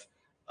of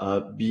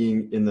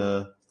being in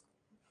a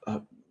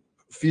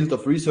field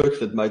of research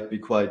that might be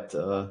quite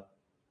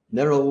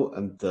narrow,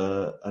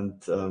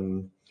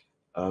 and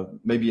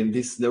maybe in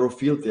this narrow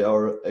field they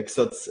are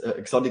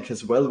exotic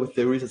as well with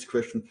their research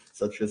question,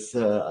 such as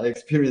I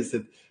experienced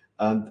it.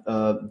 And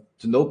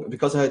to know,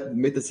 because I had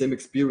made the same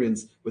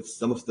experience with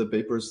some of the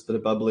papers that I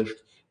published,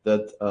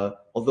 that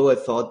although I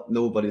thought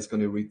nobody's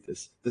going to read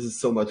this is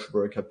so much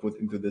work I put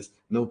into this,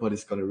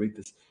 nobody's going to read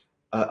this,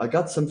 I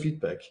got some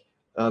feedback.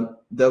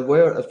 There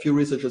were a few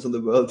researchers in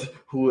the world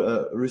who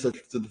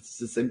researched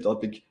the same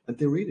topic, and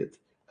they read it,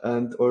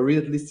 or read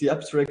at least the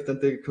abstract and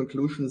the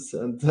conclusions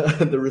and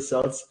the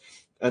results,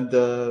 and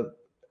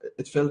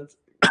it felt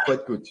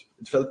quite good.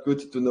 It felt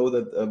good to know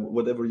that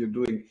whatever you're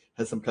doing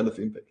has some kind of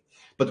impact.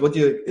 But what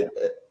you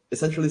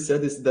essentially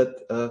said is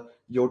that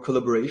your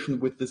collaboration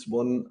with this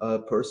one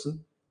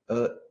person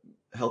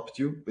helped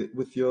you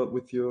with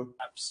your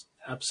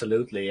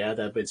Absolutely, yeah.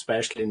 That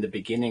especially in the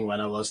beginning when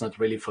I was not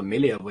really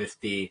familiar with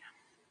the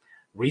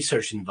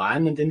research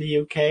environment in the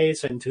UK.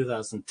 So in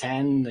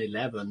 2010,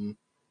 11,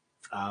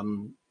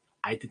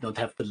 I did not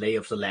have the lay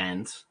of the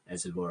land,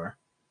 as it were.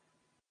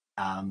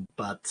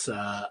 But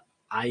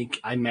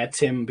I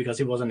met him because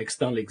he was an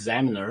external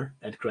examiner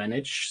at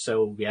Greenwich.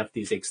 So we have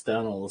these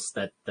externals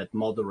that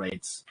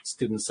moderate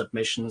student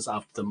submissions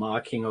after the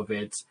marking of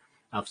it,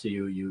 after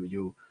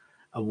you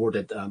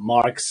awarded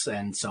marks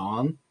and so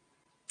on.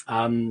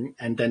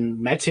 And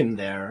then met him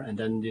there, and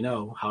then you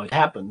know how it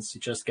happens.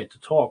 You just get to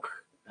talk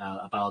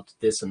about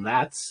this and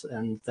that,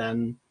 and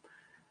then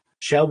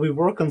shall we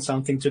work on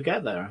something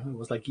together? It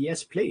was like,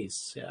 yes,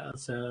 please. Yeah,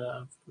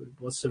 so it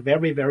was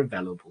very, very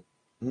valuable.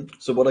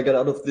 So what I get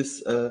out of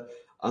this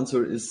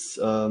answer is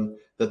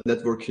that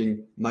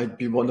networking might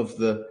be one of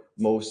the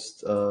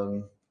most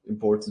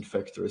important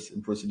factors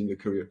in proceeding a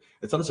career.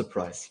 It's not a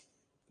surprise,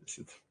 is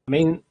it? I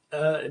mean,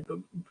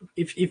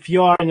 if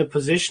you are in a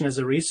position as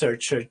a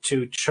researcher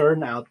to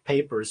churn out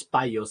papers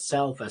by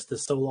yourself as the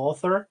sole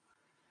author,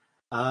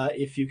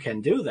 if you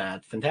can do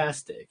that,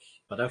 fantastic.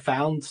 But I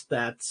found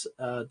that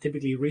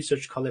typically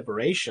research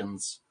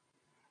collaborations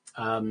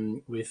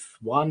with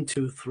 1,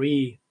 2,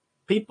 3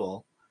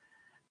 people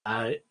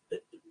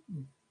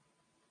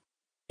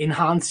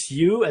enhance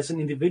you as an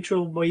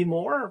individual way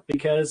more,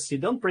 because you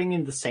don't bring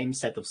in the same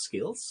set of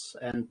skills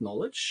and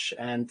knowledge.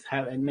 And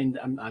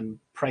I'm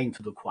praying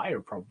to the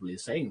choir probably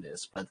saying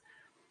this, but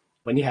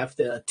when you have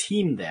a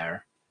team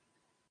there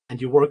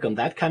and you work on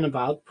that kind of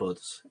output,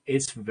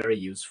 it's very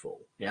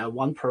useful. Yeah,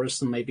 one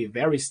person may be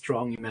very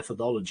strong in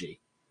methodology,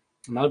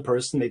 another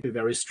person may be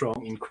very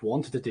strong in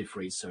quantitative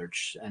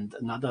research, and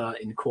another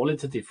in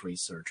qualitative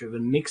research,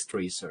 even mixed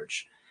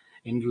research,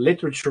 in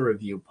literature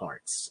review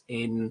parts,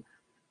 in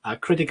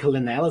critical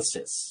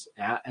analysis,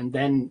 and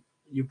then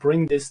you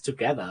bring this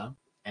together,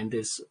 and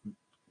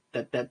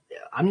that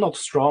I'm not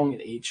strong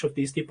in each of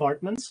these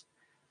departments,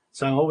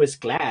 so I'm always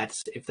glad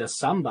if there's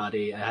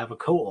somebody, I have a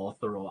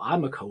co-author, or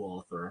I'm a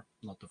co-author,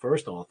 not the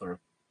first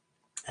author,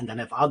 and then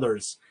have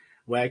others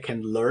where I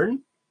can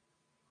learn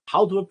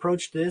how to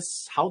approach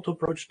this, how to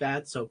approach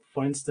that. So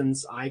for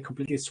instance, I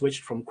completely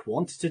switched from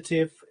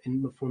quantitative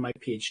for my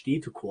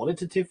PhD to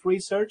qualitative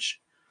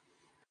research.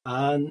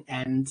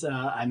 And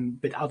I'm a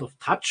bit out of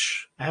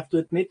touch, I have to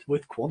admit,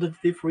 with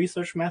quantitative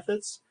research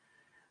methods.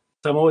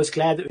 So I'm always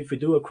glad if we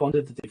do a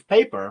quantitative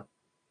paper,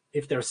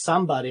 if there's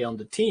somebody on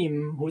the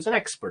team who is an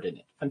expert in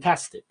it.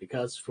 Fantastic,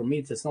 because for me,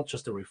 it's not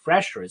just a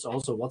refresher, it's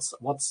also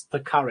what's the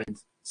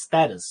current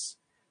status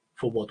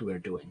for what we're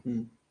doing.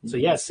 Mm-hmm. So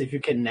yes, if you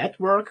can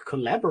network,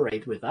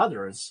 collaborate with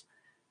others,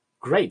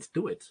 great,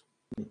 do it.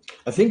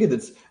 I think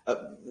it's...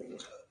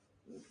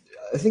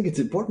 I think it's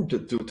important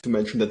to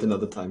mention that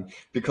another time,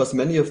 because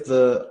many of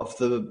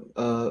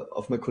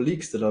my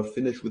colleagues that are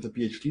finished with the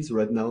PhDs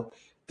right now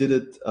did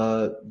it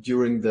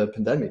during the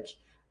pandemic,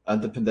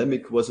 and the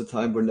pandemic was a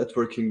time where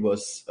networking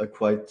was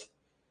quite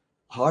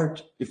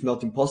hard, if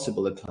not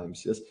impossible at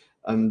times. Yes,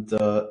 and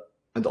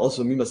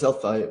also me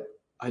myself,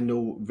 I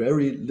know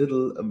very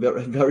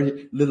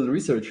very little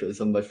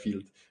researchers on my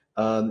field,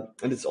 and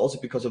it's also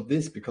because of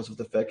this, because of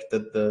the fact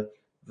that the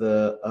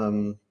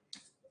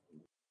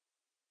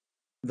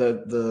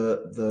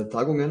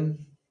Tagungen,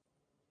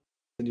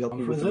 can you help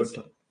me with the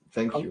word?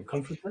 Thank you.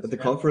 Conferences? The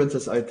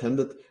conferences I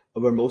attended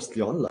were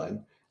mostly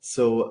online.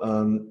 So,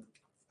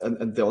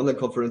 and the online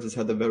conferences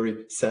had a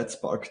very sad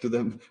spark to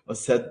them, a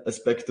sad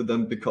aspect to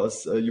them,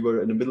 because you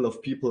were in the middle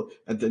of people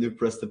and then you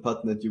pressed the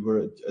button and you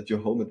were at your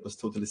home. It was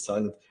totally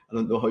silent. I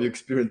don't know how you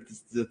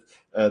experienced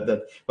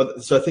that.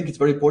 But so I think it's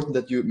very important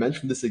that you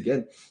mention this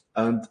again.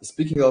 And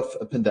speaking of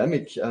a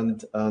pandemic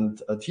and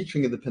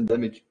teaching in the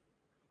pandemic,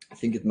 I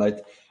think it might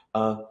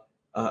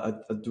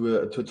do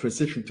a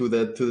transition to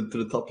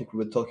the topic we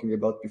were talking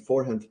about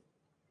beforehand.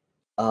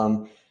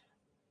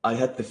 I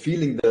had the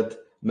feeling that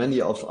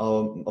many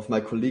of my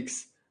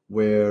colleagues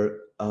were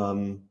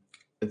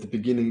at the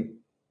beginning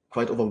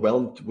quite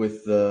overwhelmed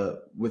with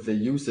the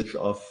usage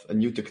of a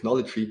new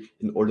technology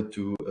in order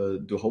to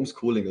do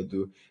homeschooling or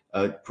to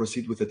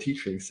proceed with the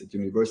teachings at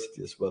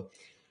university as well.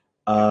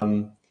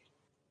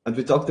 And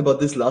we talked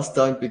about this last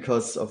time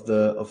because of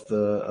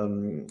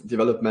the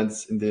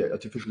developments in the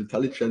artificial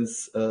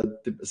intelligence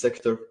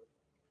sector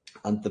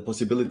and the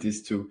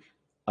possibilities to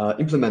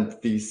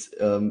implement these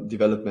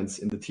developments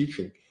in the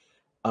teaching.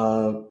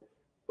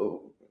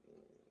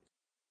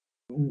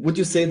 Would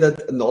you say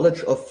that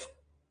knowledge of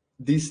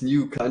these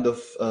new kind of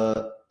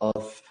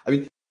I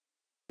mean,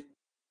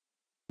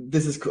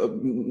 this is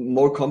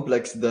more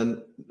complex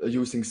than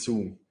using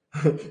Zoom.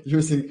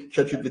 Using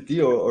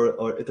ChatGPT or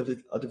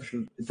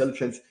artificial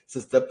intelligence is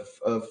a step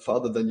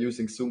farther than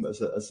using Zoom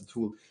as a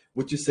tool.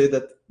 Would you say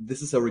that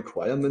this is a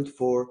requirement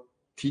for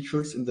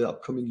teachers in the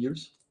upcoming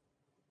years?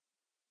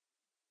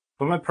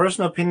 For my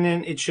personal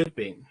opinion, it should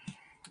be,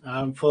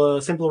 for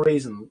a simple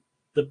reason.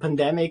 The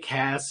pandemic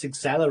has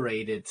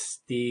accelerated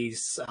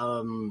these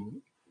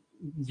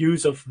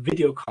use of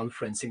video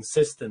conferencing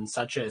systems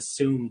such as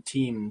Zoom,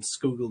 Teams,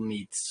 Google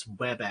Meets,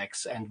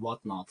 WebEx, and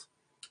whatnot.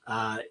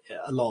 A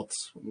lot.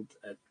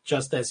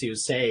 Just as you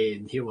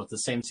say, here was the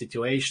same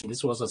situation.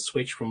 This was a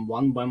switch from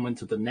one moment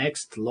to the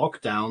next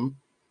lockdown.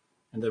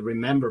 And I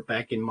remember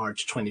back in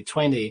March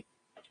 2020,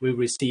 we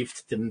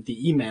received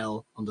the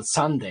email on the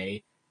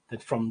Sunday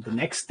that from the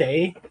next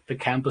day, the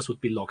campus would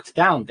be locked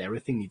down.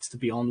 Everything needs to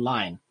be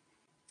online.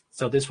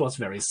 So this was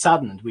very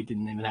sudden, and we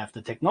didn't even have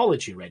the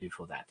technology ready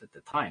for that at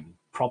the time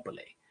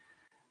properly.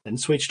 Then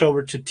switched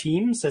over to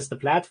Teams as the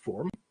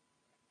platform.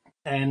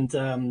 And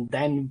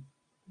then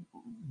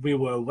we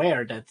were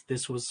aware that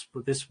this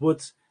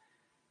would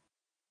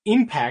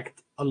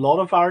impact a lot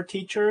of our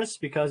teachers,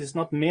 because it's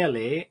not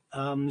merely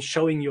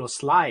showing your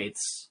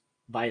slides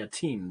via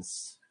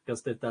Teams,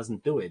 because that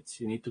doesn't do it.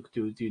 You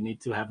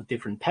need to have a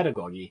different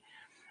pedagogy.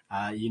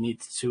 You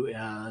need to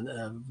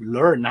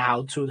learn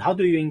how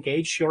do you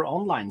engage your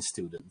online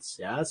students.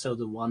 Yeah, so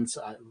the ones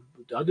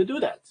how to do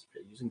that,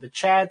 they're using the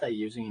chat, they're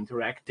using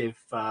interactive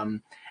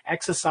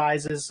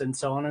exercises, and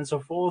so on and so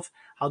forth.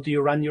 How do you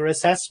run your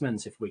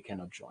assessments if we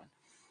cannot join?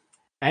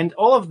 And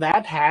all of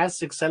that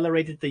has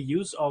accelerated the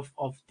use of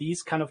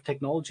these kind of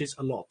technologies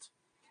a lot.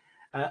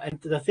 And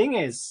the thing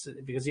is,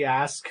 because you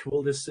ask,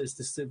 will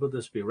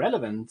this be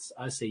relevant?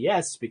 I say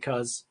yes,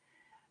 because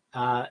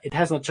it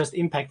has not just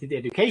impacted the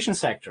education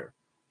sector.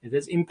 It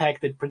has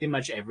impacted pretty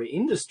much every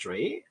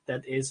industry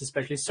that is,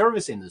 especially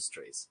service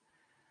industries.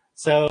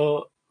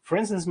 So, for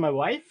instance, my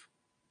wife,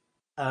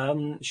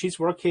 she's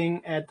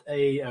working at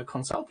a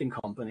consulting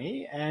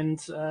company, and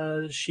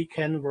she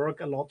can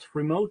work a lot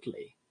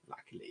remotely,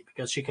 luckily,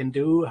 because she can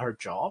do her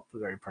job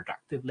very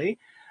productively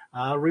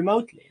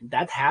remotely.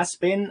 That has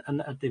been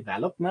a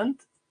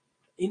development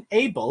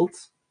enabled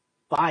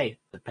by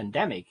the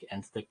pandemic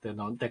and the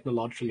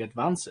technological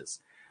advances.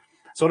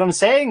 So what I'm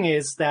saying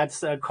is that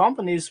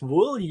companies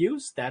will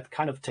use that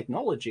kind of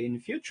technology in the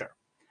future,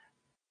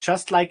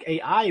 just like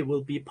AI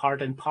will be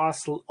part and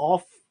parcel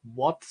of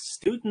what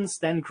students,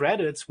 then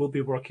graduates, will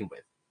be working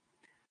with.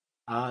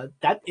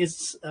 That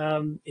is,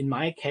 in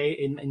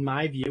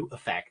my view, a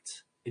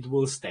fact. It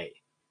will stay.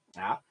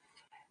 Yeah,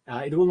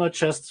 it will not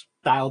just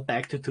dial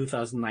back to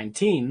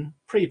 2019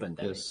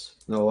 pre-pandemic. Yes.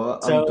 No,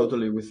 I'm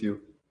totally with you.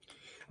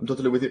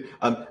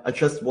 I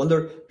just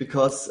wonder,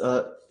 because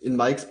in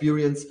my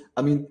experience,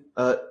 I mean,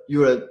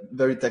 you're a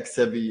very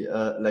tech-savvy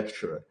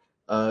lecturer,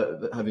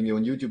 having your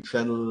own YouTube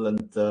channel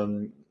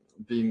and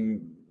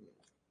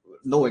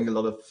knowing a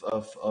lot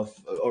of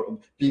or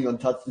being in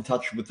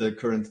touch with the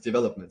current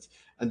developments.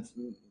 And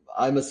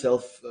I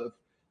myself,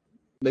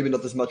 maybe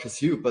not as much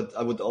as you, but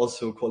I would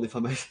also qualify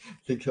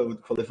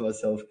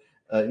myself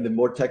in the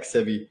more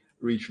tech-savvy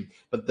region.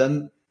 But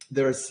then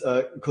there's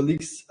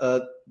colleagues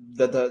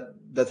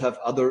that have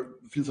other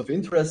fields of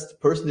interest,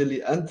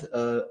 personally and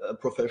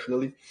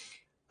professionally,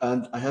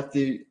 and I had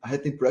the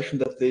impression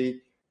that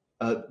they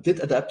did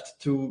adapt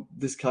to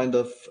this kind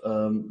of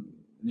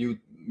new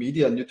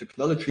media, new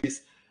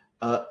technologies,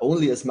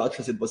 only as much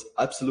as it was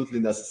absolutely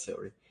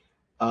necessary.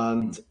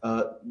 And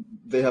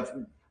they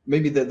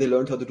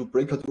learned how to do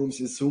breakout rooms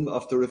in Zoom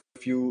after a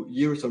few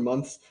years or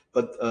months,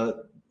 but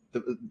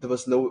there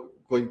was no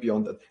going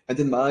beyond that. And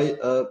in my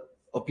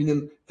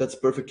opinion, that's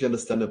perfectly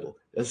understandable.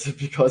 Yes,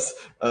 because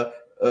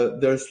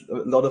there's a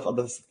lot of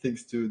other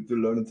things to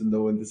learn and to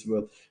know in this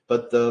world.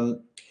 But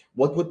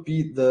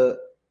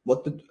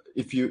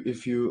if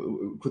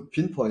you could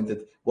pinpoint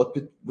it, what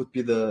would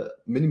be the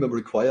minimum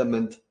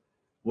requirement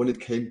when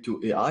it came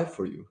to AI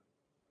for you?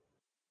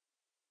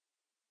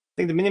 I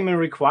think the minimum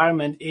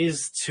requirement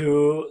is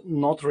to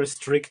not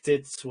restrict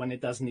it when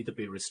it doesn't need to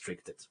be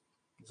restricted.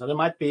 So there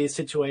might be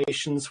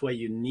situations where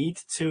you need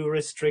to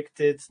restrict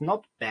it,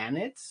 not ban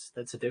it.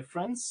 That's a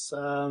difference.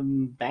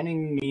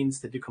 Banning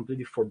means that you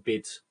completely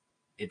forbid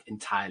it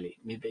entirely,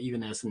 maybe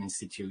even as an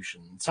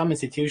institution. Some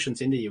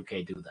institutions in the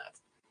UK do that.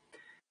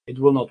 It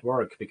will not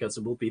work because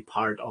it will be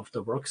part of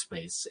the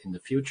workspace in the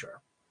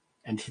future.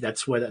 And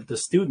that's where the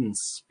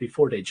students,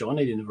 before they join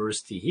a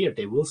university here,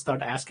 they will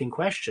start asking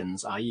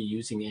questions. Are you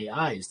using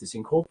AI? Is this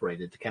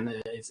incorporated?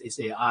 Is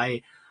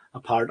AI a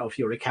part of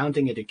your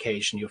accounting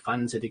education, your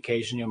finance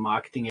education, your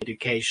marketing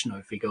education? Or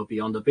if we go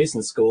beyond the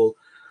business school,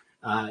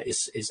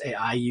 is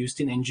AI used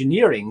in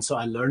engineering? So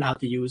I learn how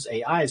to use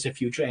AI as a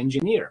future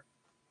engineer.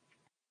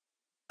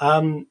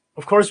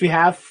 Of course, we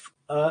have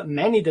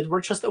many that were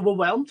just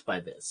overwhelmed by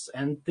this,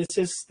 and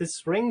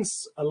this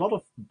rings a lot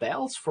of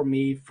bells for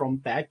me from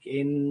back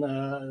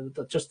in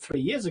just 3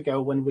 years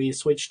ago when we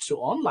switched to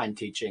online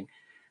teaching,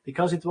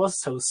 because it was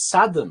so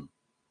sudden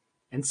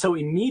and so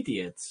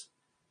immediate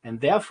and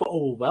therefore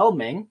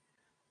overwhelming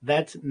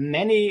that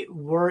many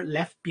were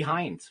left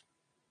behind,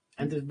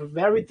 and it was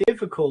very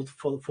difficult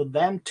for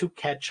them to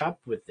catch up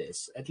with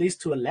this, at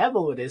least to a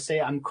level where they say,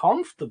 I'm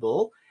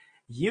comfortable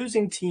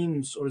using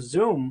Teams or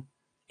Zoom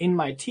in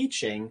my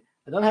teaching.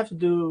 I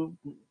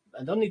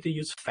don't need to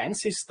use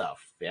fancy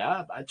stuff.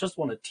 Yeah, I just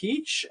want to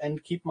teach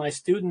and keep my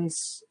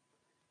students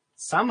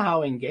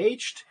somehow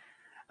engaged.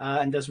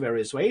 And there's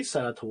various ways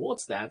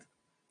towards that.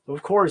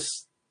 Of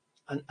course,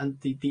 and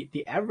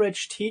the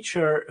average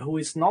teacher who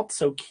is not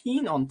so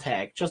keen on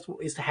tech just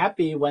is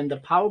happy when the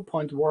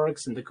PowerPoint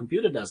works and the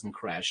computer doesn't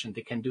crash and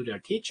they can do their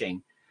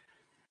teaching.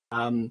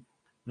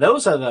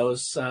 Those are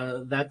those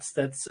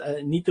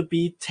that need to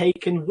be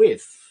taken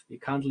with. You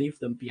can't leave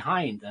them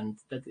behind, and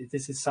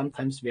this is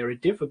sometimes very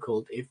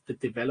difficult if the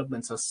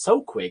developments are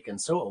so quick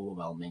and so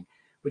overwhelming.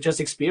 We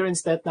just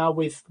experienced that now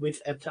with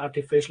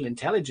artificial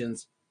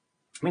intelligence.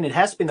 I mean, it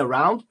has been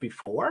around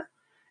before.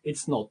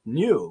 It's not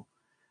new.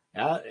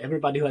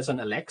 Everybody who has an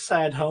Alexa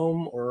at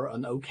home or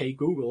an OK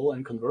Google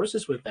and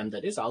converses with them,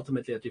 that is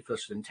ultimately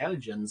artificial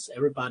intelligence.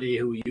 Everybody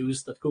who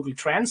used that Google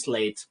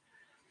Translate,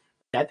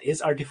 that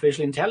is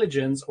artificial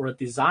intelligence, or a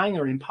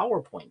designer in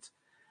PowerPoint.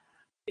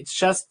 It's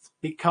just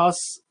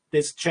because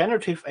this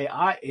generative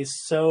AI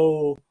is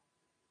so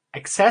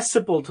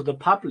accessible to the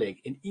public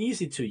and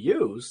easy to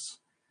use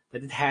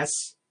that it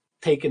has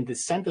taken the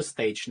center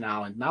stage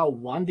now. And now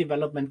one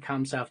development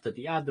comes after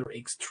the other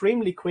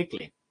extremely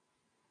quickly.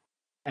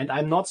 And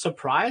I'm not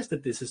surprised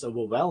that this is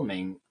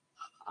overwhelming.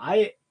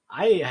 I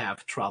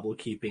have trouble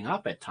keeping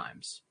up at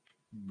times.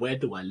 Where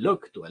do I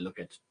look? Do I look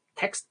at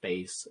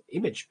text-based,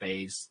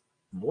 image-based,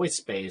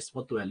 voice-based?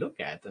 What do I look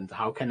at? And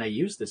how can I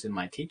use this in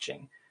my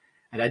teaching?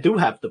 And I do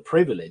have the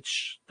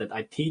privilege that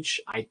I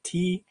teach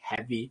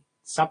IT-heavy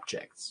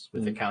subjects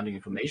with accounting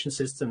information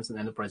systems and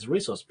enterprise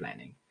resource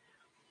planning.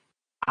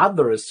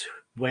 Others,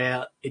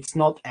 where it's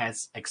not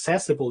as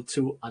accessible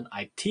to an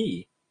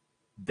IT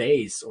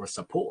base or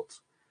support,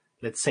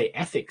 let's say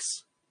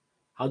ethics.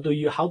 How to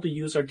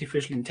use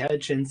artificial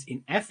intelligence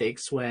in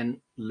ethics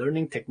when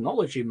learning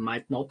technology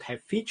might not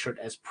have featured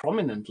as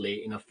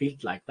prominently in a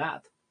field like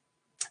that?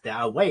 There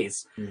are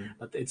ways,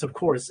 but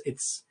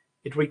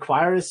it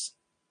requires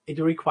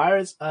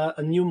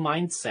a new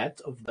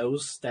mindset of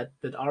those that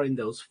are in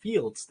those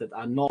fields that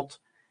are not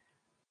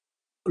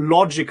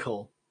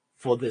logical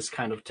for this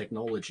kind of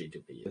technology to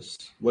be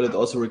used. Yes. Well, it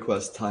also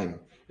requires time.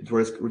 It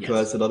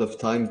requires a lot of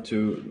time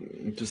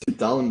to sit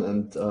down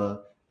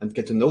and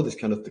get to know this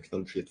kind of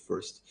technology at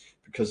first,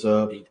 because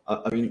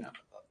I mean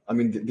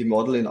the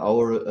model in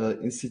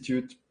our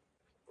institute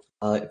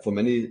for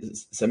many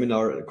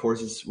seminar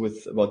courses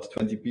with about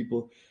 20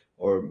 people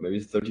or maybe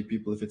 30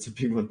 people if it's a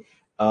big one,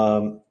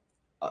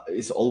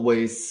 is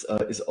always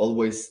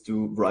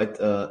to write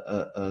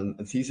a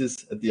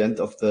thesis at the end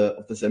of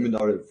the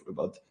seminar of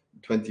about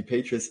 20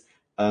 pages,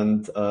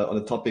 and on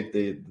a topic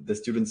the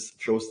students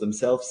chose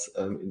themselves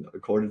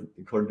according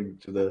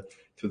to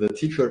the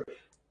teacher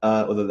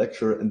or the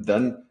lecturer, and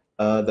then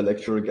the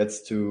lecturer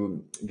gets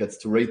to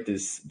rate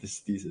this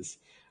thesis.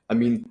 I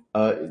mean,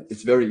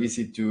 it's very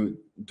easy to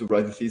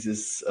write a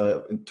thesis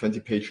in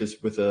 20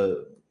 pages with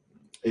a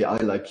AI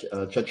like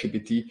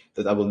ChatGPT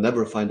that I will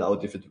never find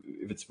out if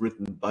it's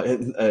written by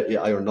an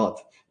AI or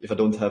not. If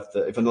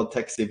I'm not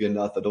tech savvy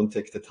enough, I don't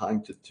take the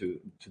time to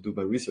do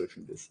my research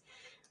in this.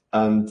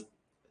 And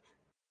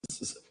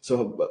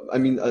so, I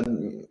mean,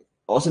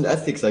 also in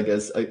ethics, I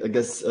guess,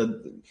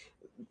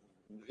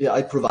 yeah,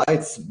 it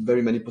provides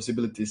very many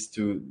possibilities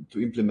to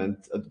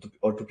implement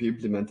or to be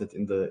implemented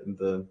in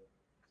the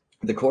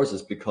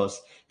courses,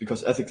 because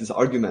ethics is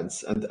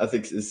arguments, and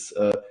ethics is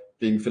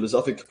being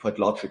philosophical, quite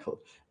logical,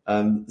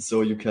 and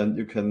so you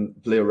can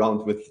play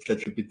around with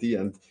ChatGPT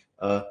and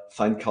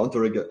find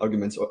counter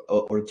arguments,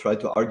 or try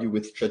to argue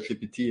with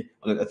ChatGPT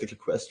on an ethical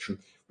question,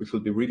 which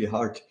will be really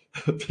hard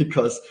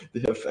because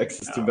they have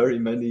access to very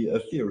many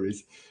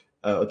theories,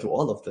 to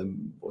all of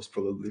them most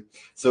probably.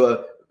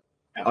 So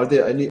are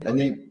there any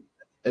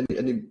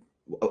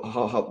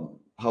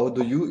how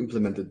do you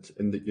implement it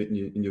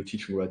in your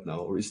teaching right now,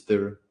 or is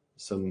there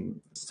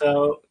some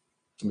examples?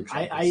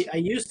 I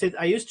used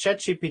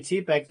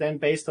ChatGPT back then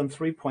based on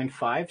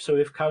 3.5. So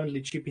we've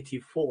currently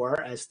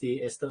GPT-4 as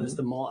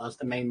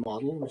the main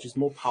model, which is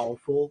more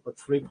powerful. But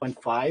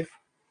 3.5,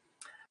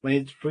 when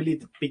it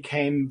really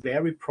became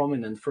very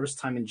prominent, first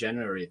time in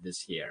January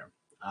this year,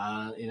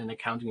 in an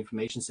accounting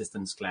information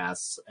systems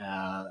class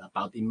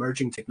about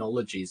emerging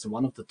technologies, and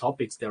one of the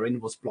topics therein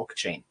was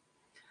blockchain.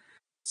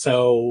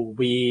 So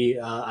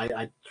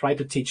I try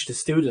to teach the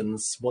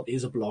students what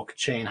is a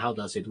blockchain, how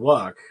does it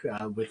work,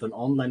 with an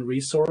online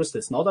resource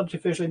that's not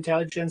artificial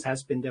intelligence,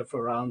 has been there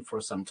around for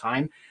some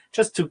time,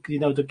 just to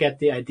to get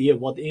the idea,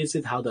 what is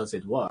it, how does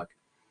it work,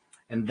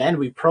 and then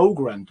we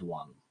programmed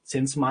one.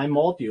 Since my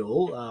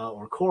module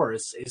or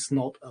course is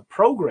not a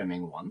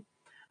programming one,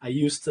 I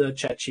used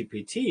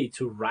ChatGPT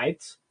to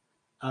write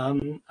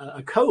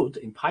a code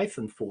in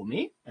Python for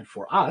me and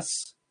for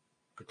us,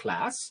 the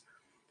class.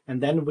 And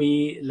then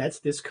we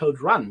let this code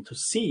run to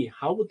see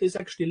how would this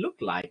actually look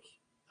like.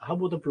 How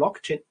would a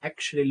blockchain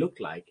actually look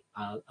like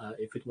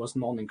if it was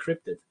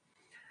non-encrypted?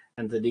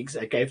 And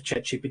I gave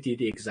ChatGPT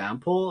the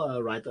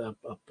example, write a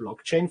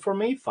blockchain for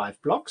me,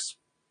 5 blocks,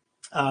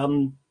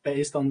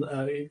 based on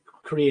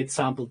create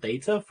sample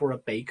data for a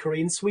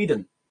bakery in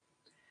Sweden.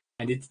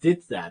 And it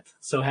did that.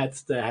 So had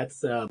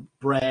the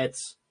bread,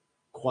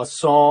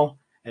 croissant,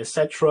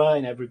 etc.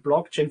 in every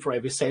blockchain for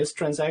every sales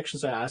transaction.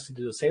 So I asked it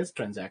to do sales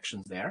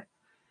transactions there.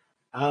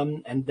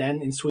 And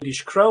then in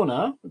Swedish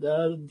krona,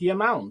 the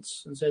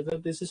amounts, and said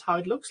that this is how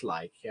it looks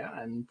like. Yeah.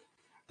 And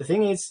the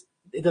thing is,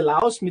 it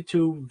allows me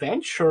to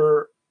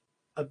venture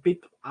a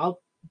bit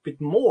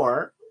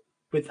more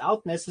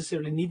without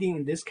necessarily needing,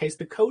 in this case,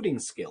 the coding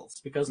skills,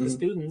 because the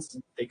students,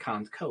 they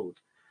can't code.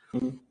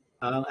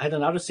 I had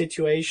another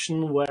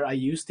situation where I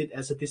used it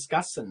as a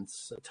discussant.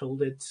 I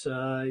told it,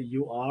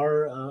 you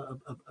are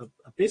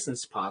a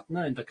business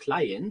partner and a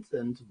client,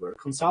 and we're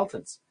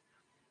consultants.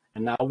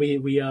 And now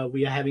we are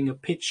having a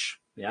pitch.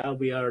 Yeah,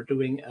 we are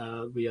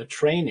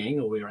training,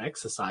 or we are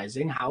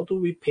exercising. How do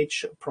we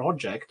pitch a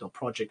project or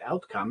project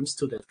outcomes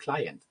to that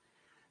client?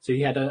 So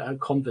he had a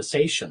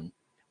conversation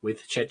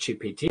with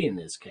ChatGPT in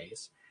this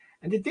case,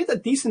 and it did a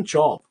decent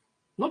job.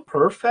 Not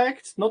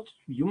perfect, not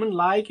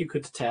human-like, you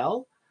could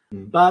tell,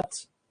 but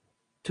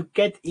to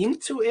get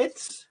into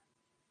it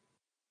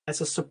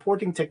as a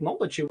supporting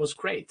technology was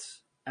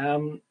great.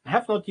 I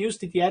have not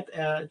used it yet,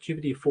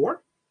 GPT-4.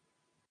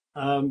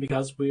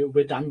 Because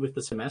we're done with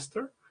the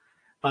semester,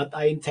 but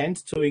I intend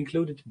to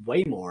include it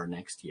way more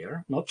next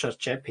year, not just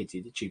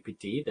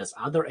GPT. There's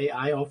other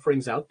AI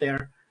offerings out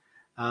there,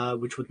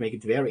 which would make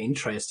it very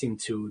interesting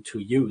to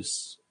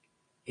use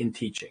in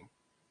teaching.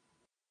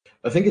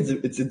 I think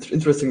it's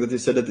interesting that you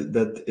said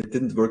that it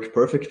didn't work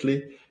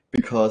perfectly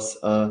because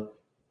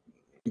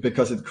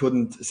it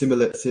couldn't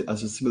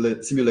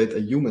simulate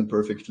a human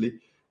perfectly,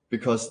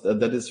 because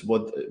that is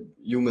what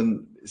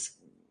human is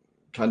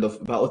kind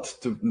of about,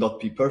 to not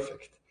be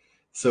perfect.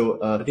 So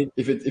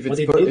if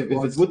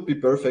it would be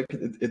perfect,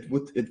 it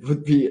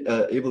would be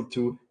able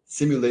to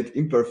simulate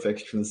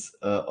imperfections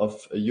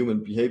of human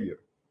behavior.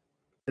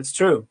 That's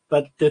true,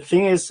 but the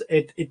thing is,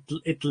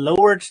 it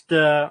lowered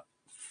the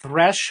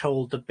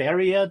threshold, the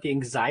barrier, the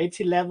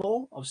anxiety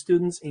level of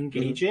students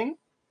engaging.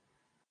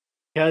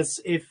 Because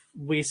if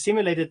we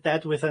simulated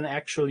that with an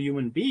actual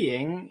human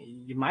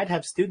being, you might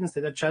have students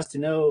that are just,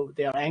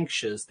 they are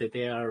anxious, that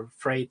they are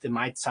afraid they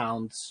might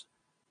sound,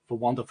 for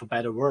want of a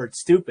better word,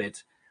 stupid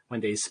when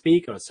they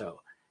speak or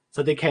so.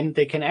 So they can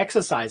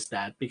exercise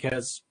that,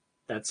 because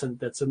that's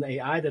an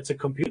AI, that's a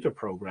computer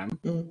program.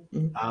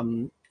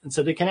 And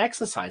so they can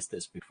exercise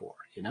this before,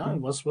 It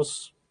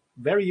was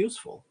very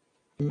useful.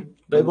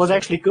 But it was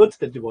actually good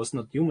that it was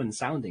not human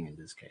sounding in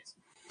this case.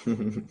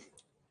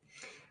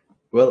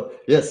 Well,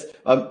 yes.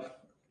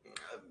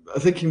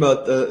 Thinking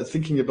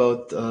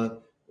about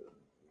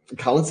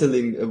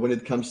counseling when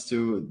it comes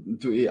to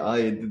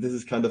AI, this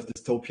is kind of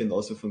dystopian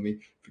also for me,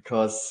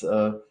 because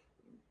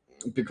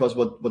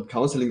what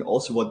counseling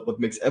also, what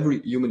makes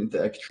every human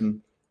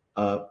interaction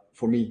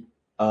for me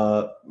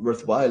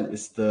worthwhile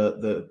is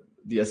the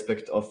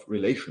aspect of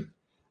relation,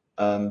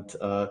 and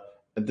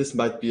this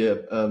might be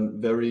a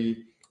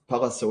very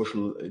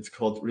parasocial. It's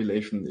called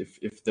relation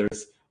if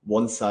there's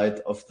one side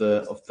of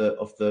the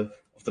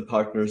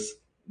partners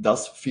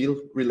does feel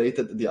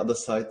related, the other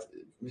side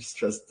is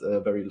just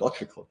very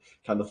logical,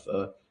 kind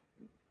of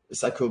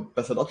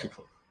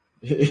psychopathological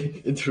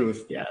in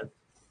truth. Yeah.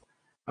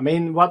 I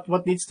mean,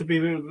 what needs to be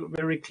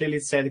very clearly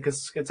said,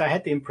 because I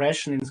had the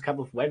impression in a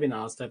couple of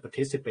webinars that I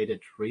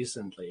participated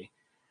recently,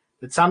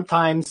 that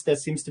sometimes there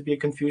seems to be a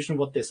confusion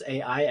what this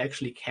AI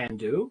actually can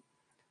do.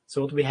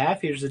 So what we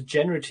have here is a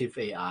generative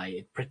AI.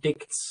 It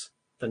predicts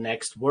the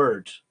next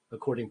word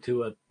according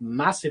to a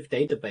massive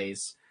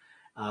database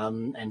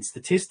and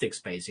statistics,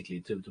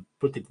 basically, to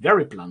put it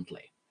very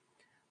bluntly.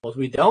 What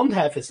we don't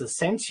have is a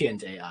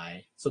sentient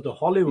AI, so the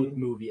Hollywood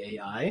movie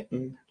AI,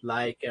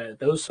 like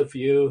those of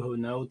you who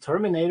know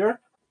Terminator,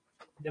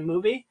 the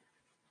movie,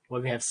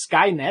 where we have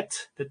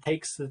Skynet that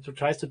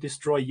tries to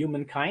destroy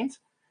humankind.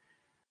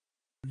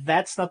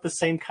 That's not the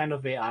same kind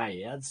of AI.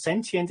 Yeah?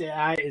 Sentient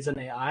AI is an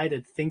AI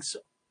that thinks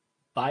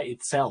by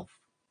itself.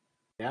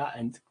 Yeah,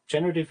 and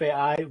generative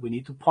AI, we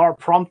need to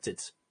prompt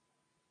it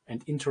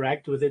and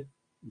interact with it,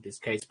 in this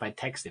case by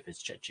text if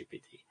it's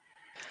ChatGPT.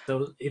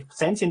 So if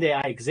sentient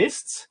AI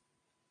exists,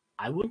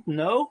 I wouldn't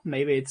know.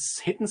 Maybe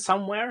it's hidden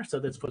somewhere, so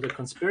that's for the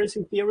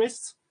conspiracy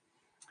theorists.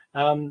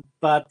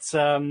 But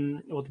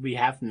what we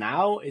have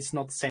now is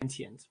not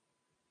sentient.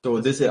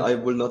 So this AI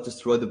will not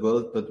destroy the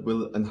world, but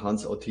will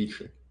enhance our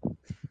teaching.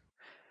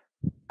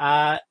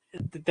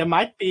 There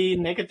might be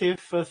negative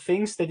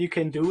things that you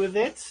can do with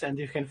it, and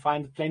you can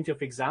find plenty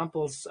of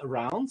examples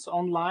around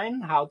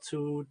online how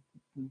to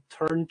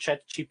turn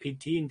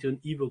ChatGPT into an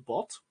evil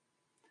bot.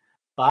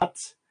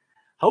 But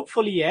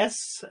hopefully,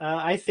 yes,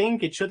 I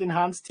think it should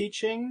enhance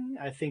teaching.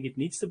 I think it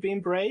needs to be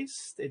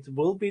embraced. It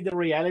will be the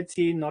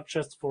reality, not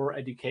just for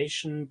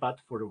education,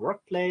 but for the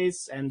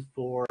workplace and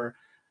for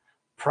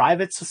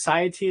private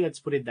society, let's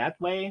put it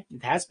that way.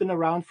 It has been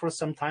around for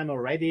some time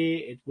already.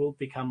 It will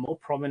become more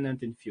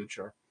prominent in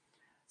future.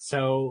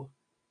 So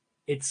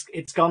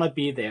it's gonna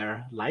be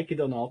there, like it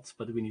or not,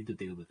 but we need to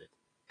deal with it.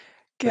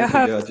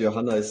 Gerhard,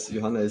 Johanna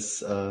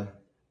is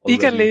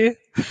eagerly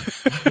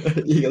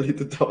eagerly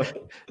to talk.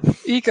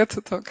 Eager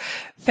to talk.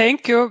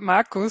 Thank you,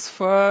 Markus,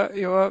 for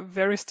your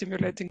very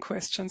stimulating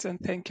questions, and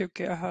thank you,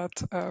 Gerhard.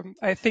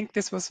 I think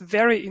this was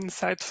very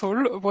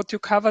insightful, what you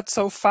covered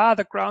so far,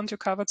 the ground you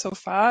covered so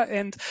far,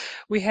 and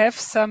we have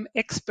some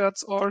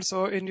experts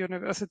also in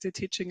university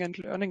teaching and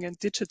learning and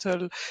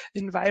digital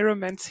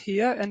environments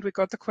here, and we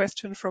got a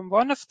question from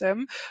one of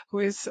them, who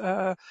is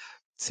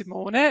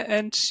Simone,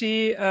 and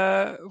she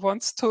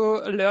wants to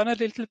learn a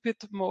little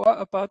bit more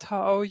about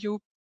how you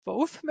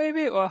both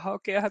maybe, or how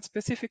Gerhard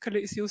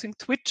specifically is using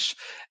Twitch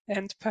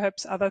and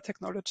perhaps other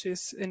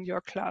technologies in your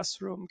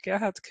classroom.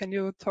 Gerhard, can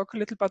you talk a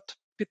little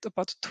bit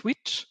about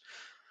Twitch?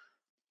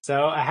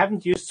 So I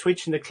haven't used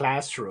Twitch in the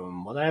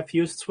classroom. What I've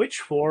used Twitch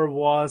for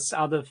was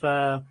out of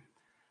a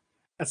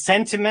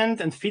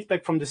sentiment and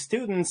feedback from the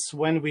students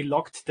when we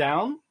locked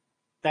down,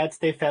 that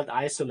they felt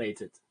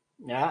isolated.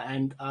 Yeah,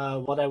 and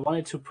what I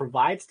wanted to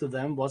provide to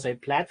them was a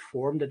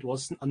platform that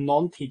was a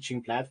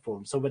non-teaching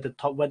platform. So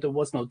where there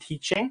was no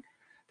teaching,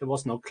 there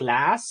was no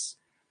class,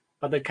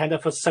 but a kind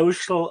of a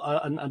social,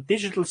 a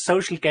digital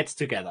social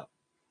get-together.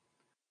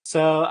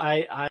 So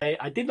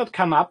I did not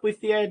come up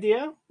with the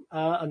idea.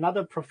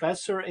 Another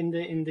professor in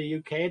the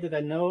UK that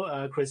I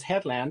know, Chris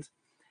Headland,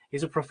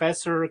 is a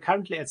professor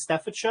currently at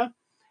Staffordshire,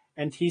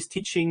 and he's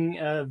teaching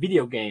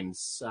video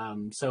games.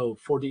 So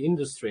for the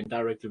industry and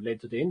directly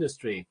related to the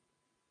industry.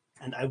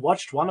 And I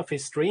watched one of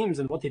his streams,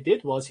 and what he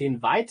did was he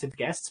invited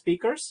guest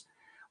speakers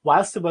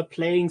whilst they were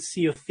playing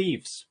Sea of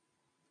Thieves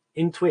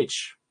in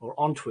Twitch or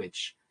on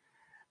Twitch.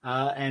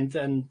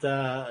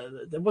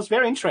 That was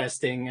very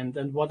interesting. And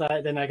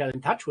then I got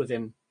in touch with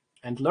him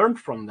and learned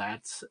from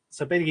that.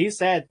 So basically, he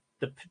said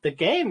the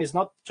game is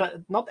not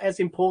as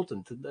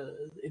important.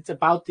 It's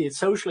about the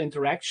social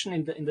interaction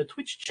in the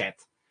Twitch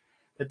chat.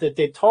 That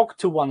they talk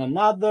to one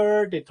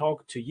another, they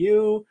talk to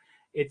you.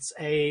 It's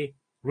a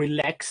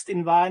relaxed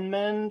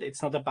environment.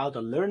 It's not about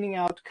a learning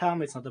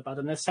outcome. It's not about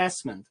an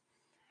assessment.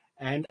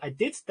 And I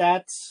did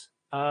that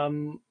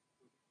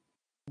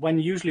when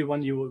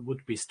you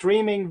would be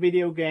streaming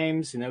video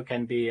games,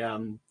 can be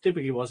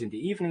typically was in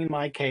the evening in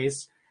my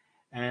case,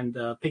 and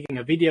picking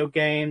a video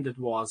game that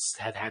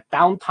had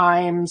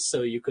downtime,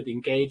 so you could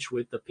engage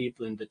with the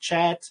people in the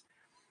chat.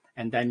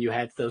 And then you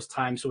had those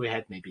times where we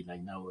had maybe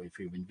if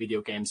you in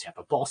video games, you have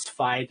a boss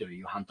fight or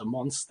you hunt a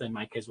monster. In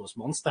my case, it was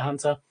Monster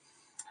Hunter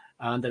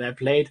that I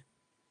played.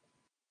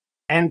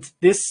 And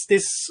this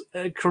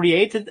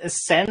created a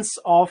sense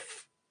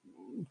of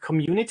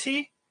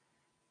community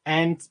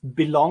and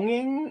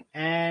belonging.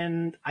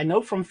 And I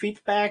know from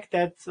feedback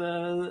that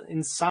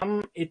in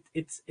some it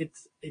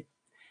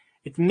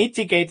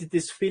mitigated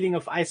this feeling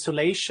of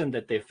isolation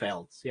that they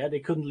felt. Yeah, they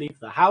couldn't leave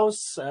the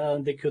house,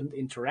 they couldn't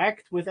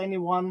interact with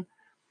anyone.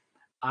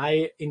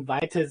 I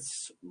invited,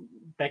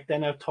 back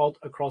then I taught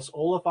across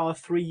all of our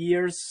 3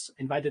 years,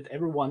 invited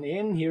everyone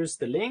in. Here's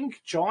the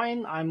link,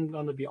 join. I'm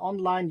going to be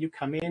online. You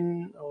come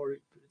in, or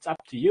it's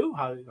up to you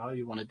how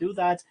you want to do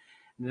that.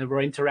 And they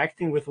were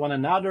interacting with one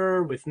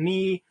another, with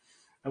me.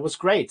 It was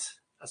great.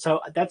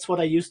 So that's what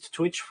I used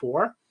Twitch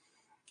for.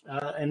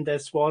 And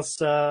this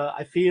was,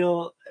 I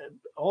feel,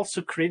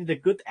 also created a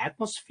good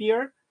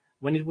atmosphere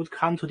when it would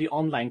come to the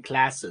online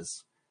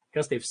classes,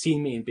 because they've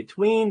seen me in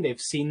between,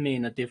 they've seen me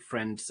in a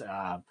different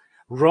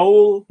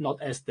role,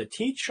 not as the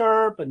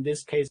teacher, but in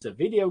this case, the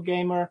video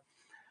gamer.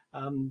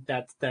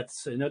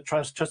 That's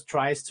just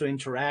tries to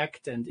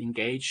interact and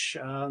engage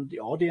the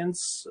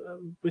audience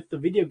with the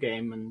video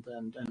game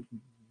and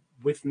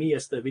with me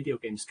as the video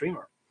game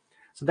streamer.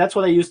 So that's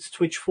what I used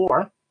Twitch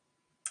for.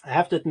 I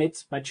have to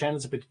admit my channel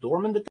is a bit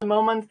dormant at the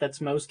moment.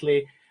 That's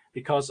mostly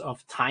because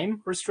of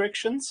time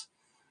restrictions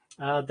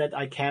that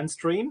I can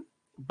stream,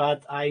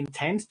 but I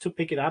intend to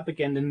pick it up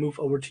again and move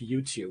over to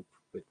YouTube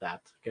with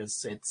that,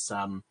 because it's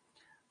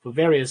for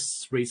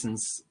various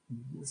reasons,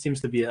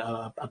 seems to be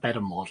a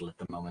better model at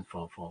the moment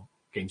for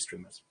game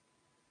streamers.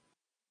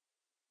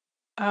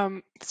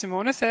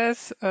 Simone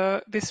says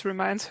this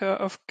reminds her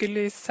of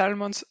Gilly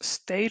Salmon's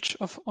stage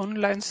of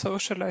online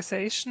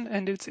socialization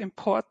and its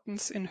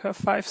importance in her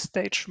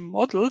 5-stage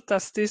model.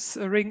 Does this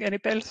ring any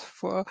bells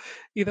for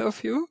either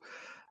of you?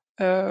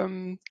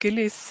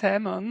 Gilly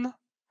Salmon,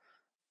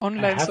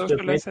 online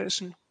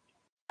socialization.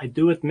 I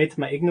do admit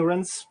my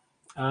ignorance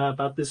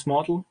about this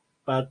model,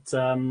 but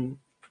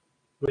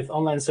with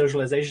online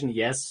socialization,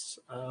 yes,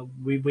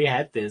 we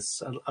had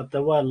this.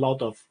 There were a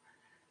lot of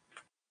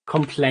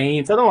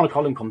complaints. I don't want to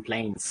call them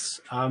complaints.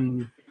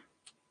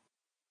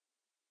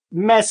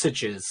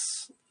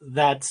 Messages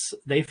that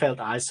they felt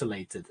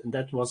isolated, and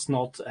that was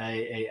not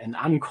an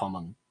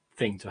uncommon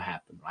thing to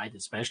happen, right?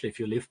 Especially if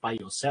you live by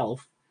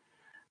yourself,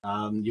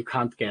 you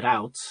can't get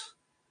out.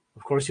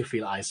 Of course, you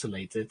feel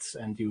isolated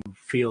and you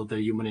feel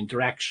the human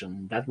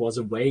interaction. That was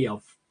a way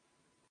of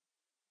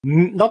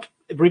not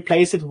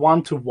replace it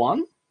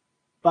one-to-one,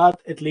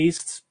 but at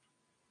least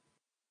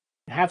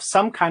have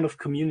some kind of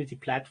community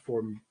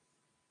platform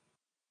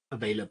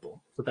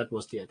available. So that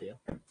was the idea.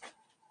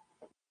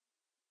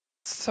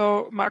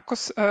 So,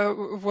 Markus,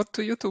 what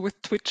do you do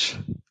with Twitch?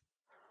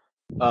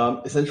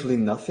 Essentially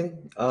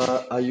nothing.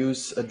 I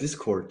use a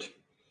Discord.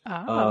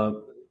 I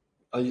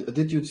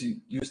did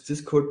use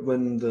Discord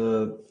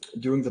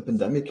during the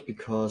pandemic,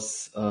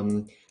 because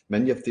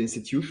many of the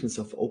institutions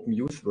of open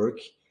youth work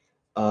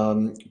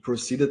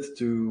proceeded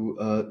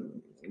to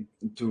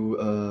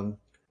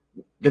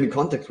get in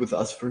contact with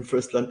us from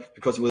first line,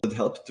 because it would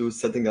help to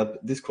setting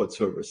up Discord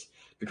servers,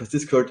 because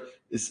Discord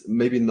is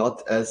maybe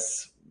not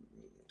as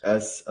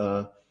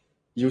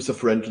user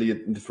friendly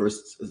in the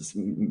first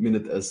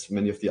minute as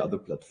many of the other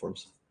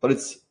platforms, but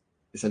it's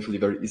essentially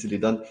very easily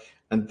done.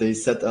 And they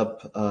set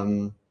up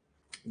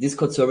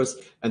Discord servers,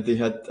 and they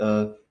had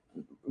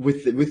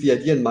with the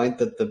idea in mind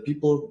that the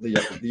people, the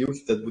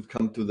youth that would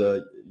come to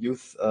the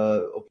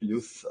open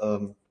youth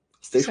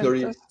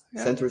stationary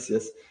centers,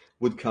 yes,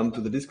 would come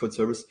to the Discord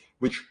servers,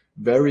 which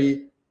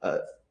very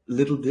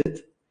little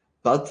did,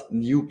 but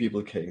new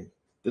people came.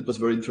 That was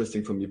very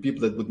interesting for me.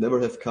 People that would never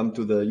have come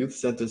to the youth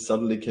centers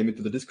suddenly came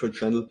into the Discord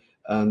channel,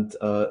 and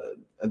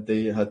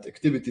they had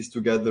activities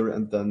together,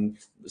 and then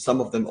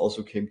some of them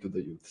also came to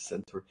the youth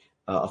center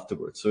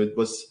afterwards. So it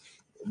was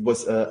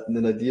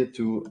an idea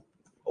to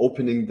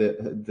opening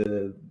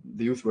the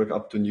youth work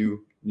up to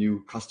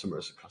new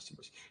customers,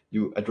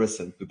 new address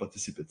and new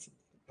participants.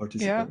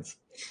 Yeah.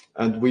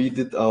 And we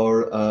did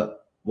our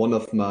one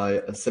of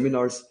my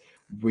seminars.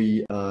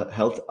 We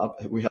held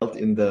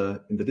in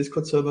the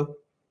Discord server,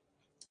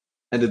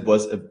 and it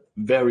was a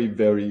very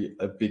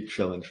big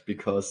challenge,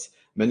 because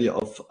many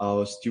of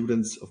my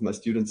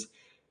students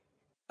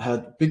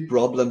had big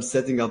problems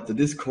setting up the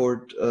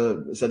Discord,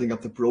 setting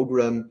up the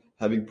program,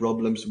 having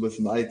problems with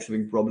mics,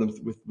 having problems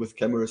with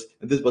cameras.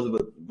 And this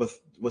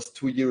was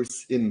 2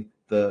 years or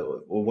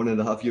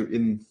 1.5 years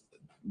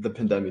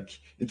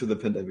into the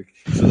pandemic.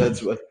 So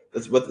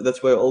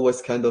that's why I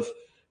always kind of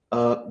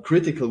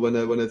critical when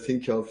I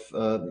think of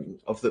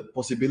the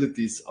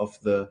possibilities of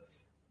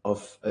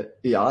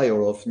AI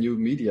or of new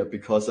media,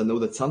 because I know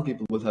that some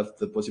people will have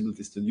the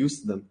possibilities to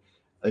use them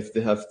if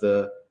they have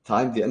the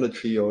time, the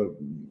energy, or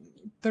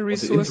the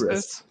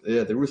resources.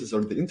 The resources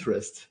or the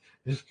interest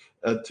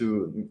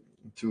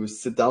to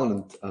sit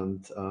down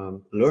and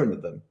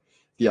learn them.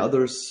 The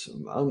others,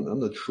 I'm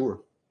not sure.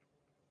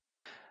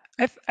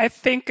 I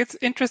think it's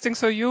interesting.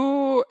 So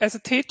you, as a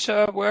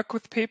teacher, work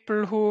with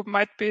people who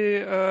might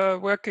be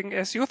working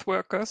as youth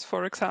workers,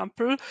 for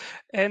example,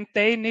 and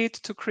they need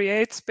to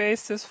create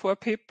spaces for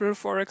people,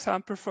 for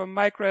example, from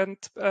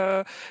migrant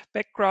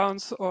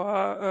backgrounds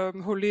or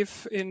who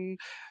live in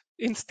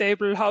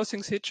stable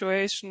housing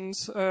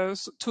situations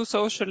to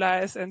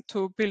socialize and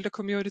to build a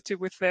community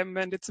with them.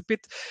 And it's a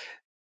bit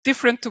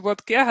different to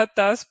what Gerhard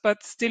does,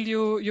 but still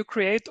you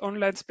create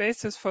online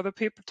spaces for the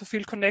people to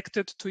feel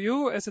connected to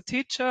you as a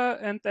teacher,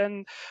 and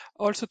then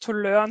also to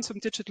learn some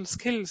digital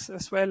skills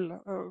as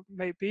well,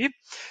 maybe.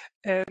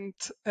 And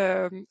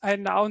I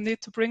now need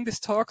to bring this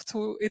talk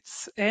to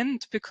its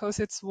end, because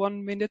it's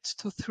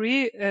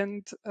 1:03,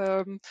 and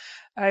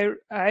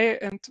I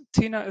and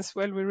Tina as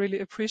well, we really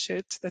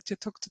appreciate that you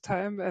took the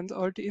time and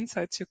all the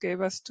insights you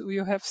gave us. Do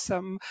you have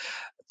some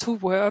 2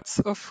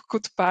 words of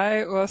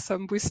goodbye or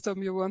some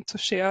wisdom you want to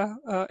share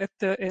at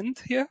the end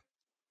here?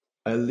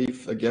 I'll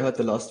leave Gerhard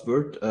the last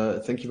word.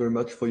 Thank you very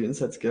much for your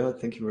insights, Gerhard.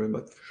 Thank you very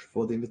much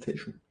for the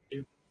invitation.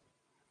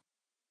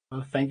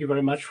 Well, thank you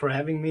very much for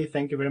having me.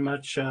 Thank you very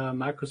much,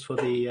 Markus, for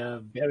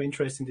the very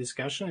interesting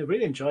discussion. I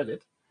really enjoyed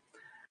it.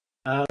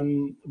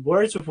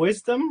 Words of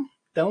wisdom: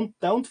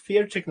 don't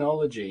fear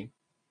technology.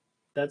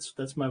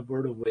 That's my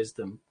word of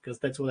wisdom, because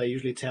that's what I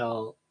usually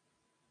tell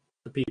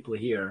the people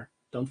here.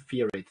 Don't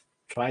fear it.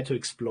 Try to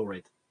explore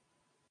it.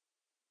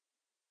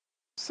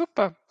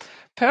 Super.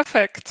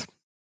 Perfect.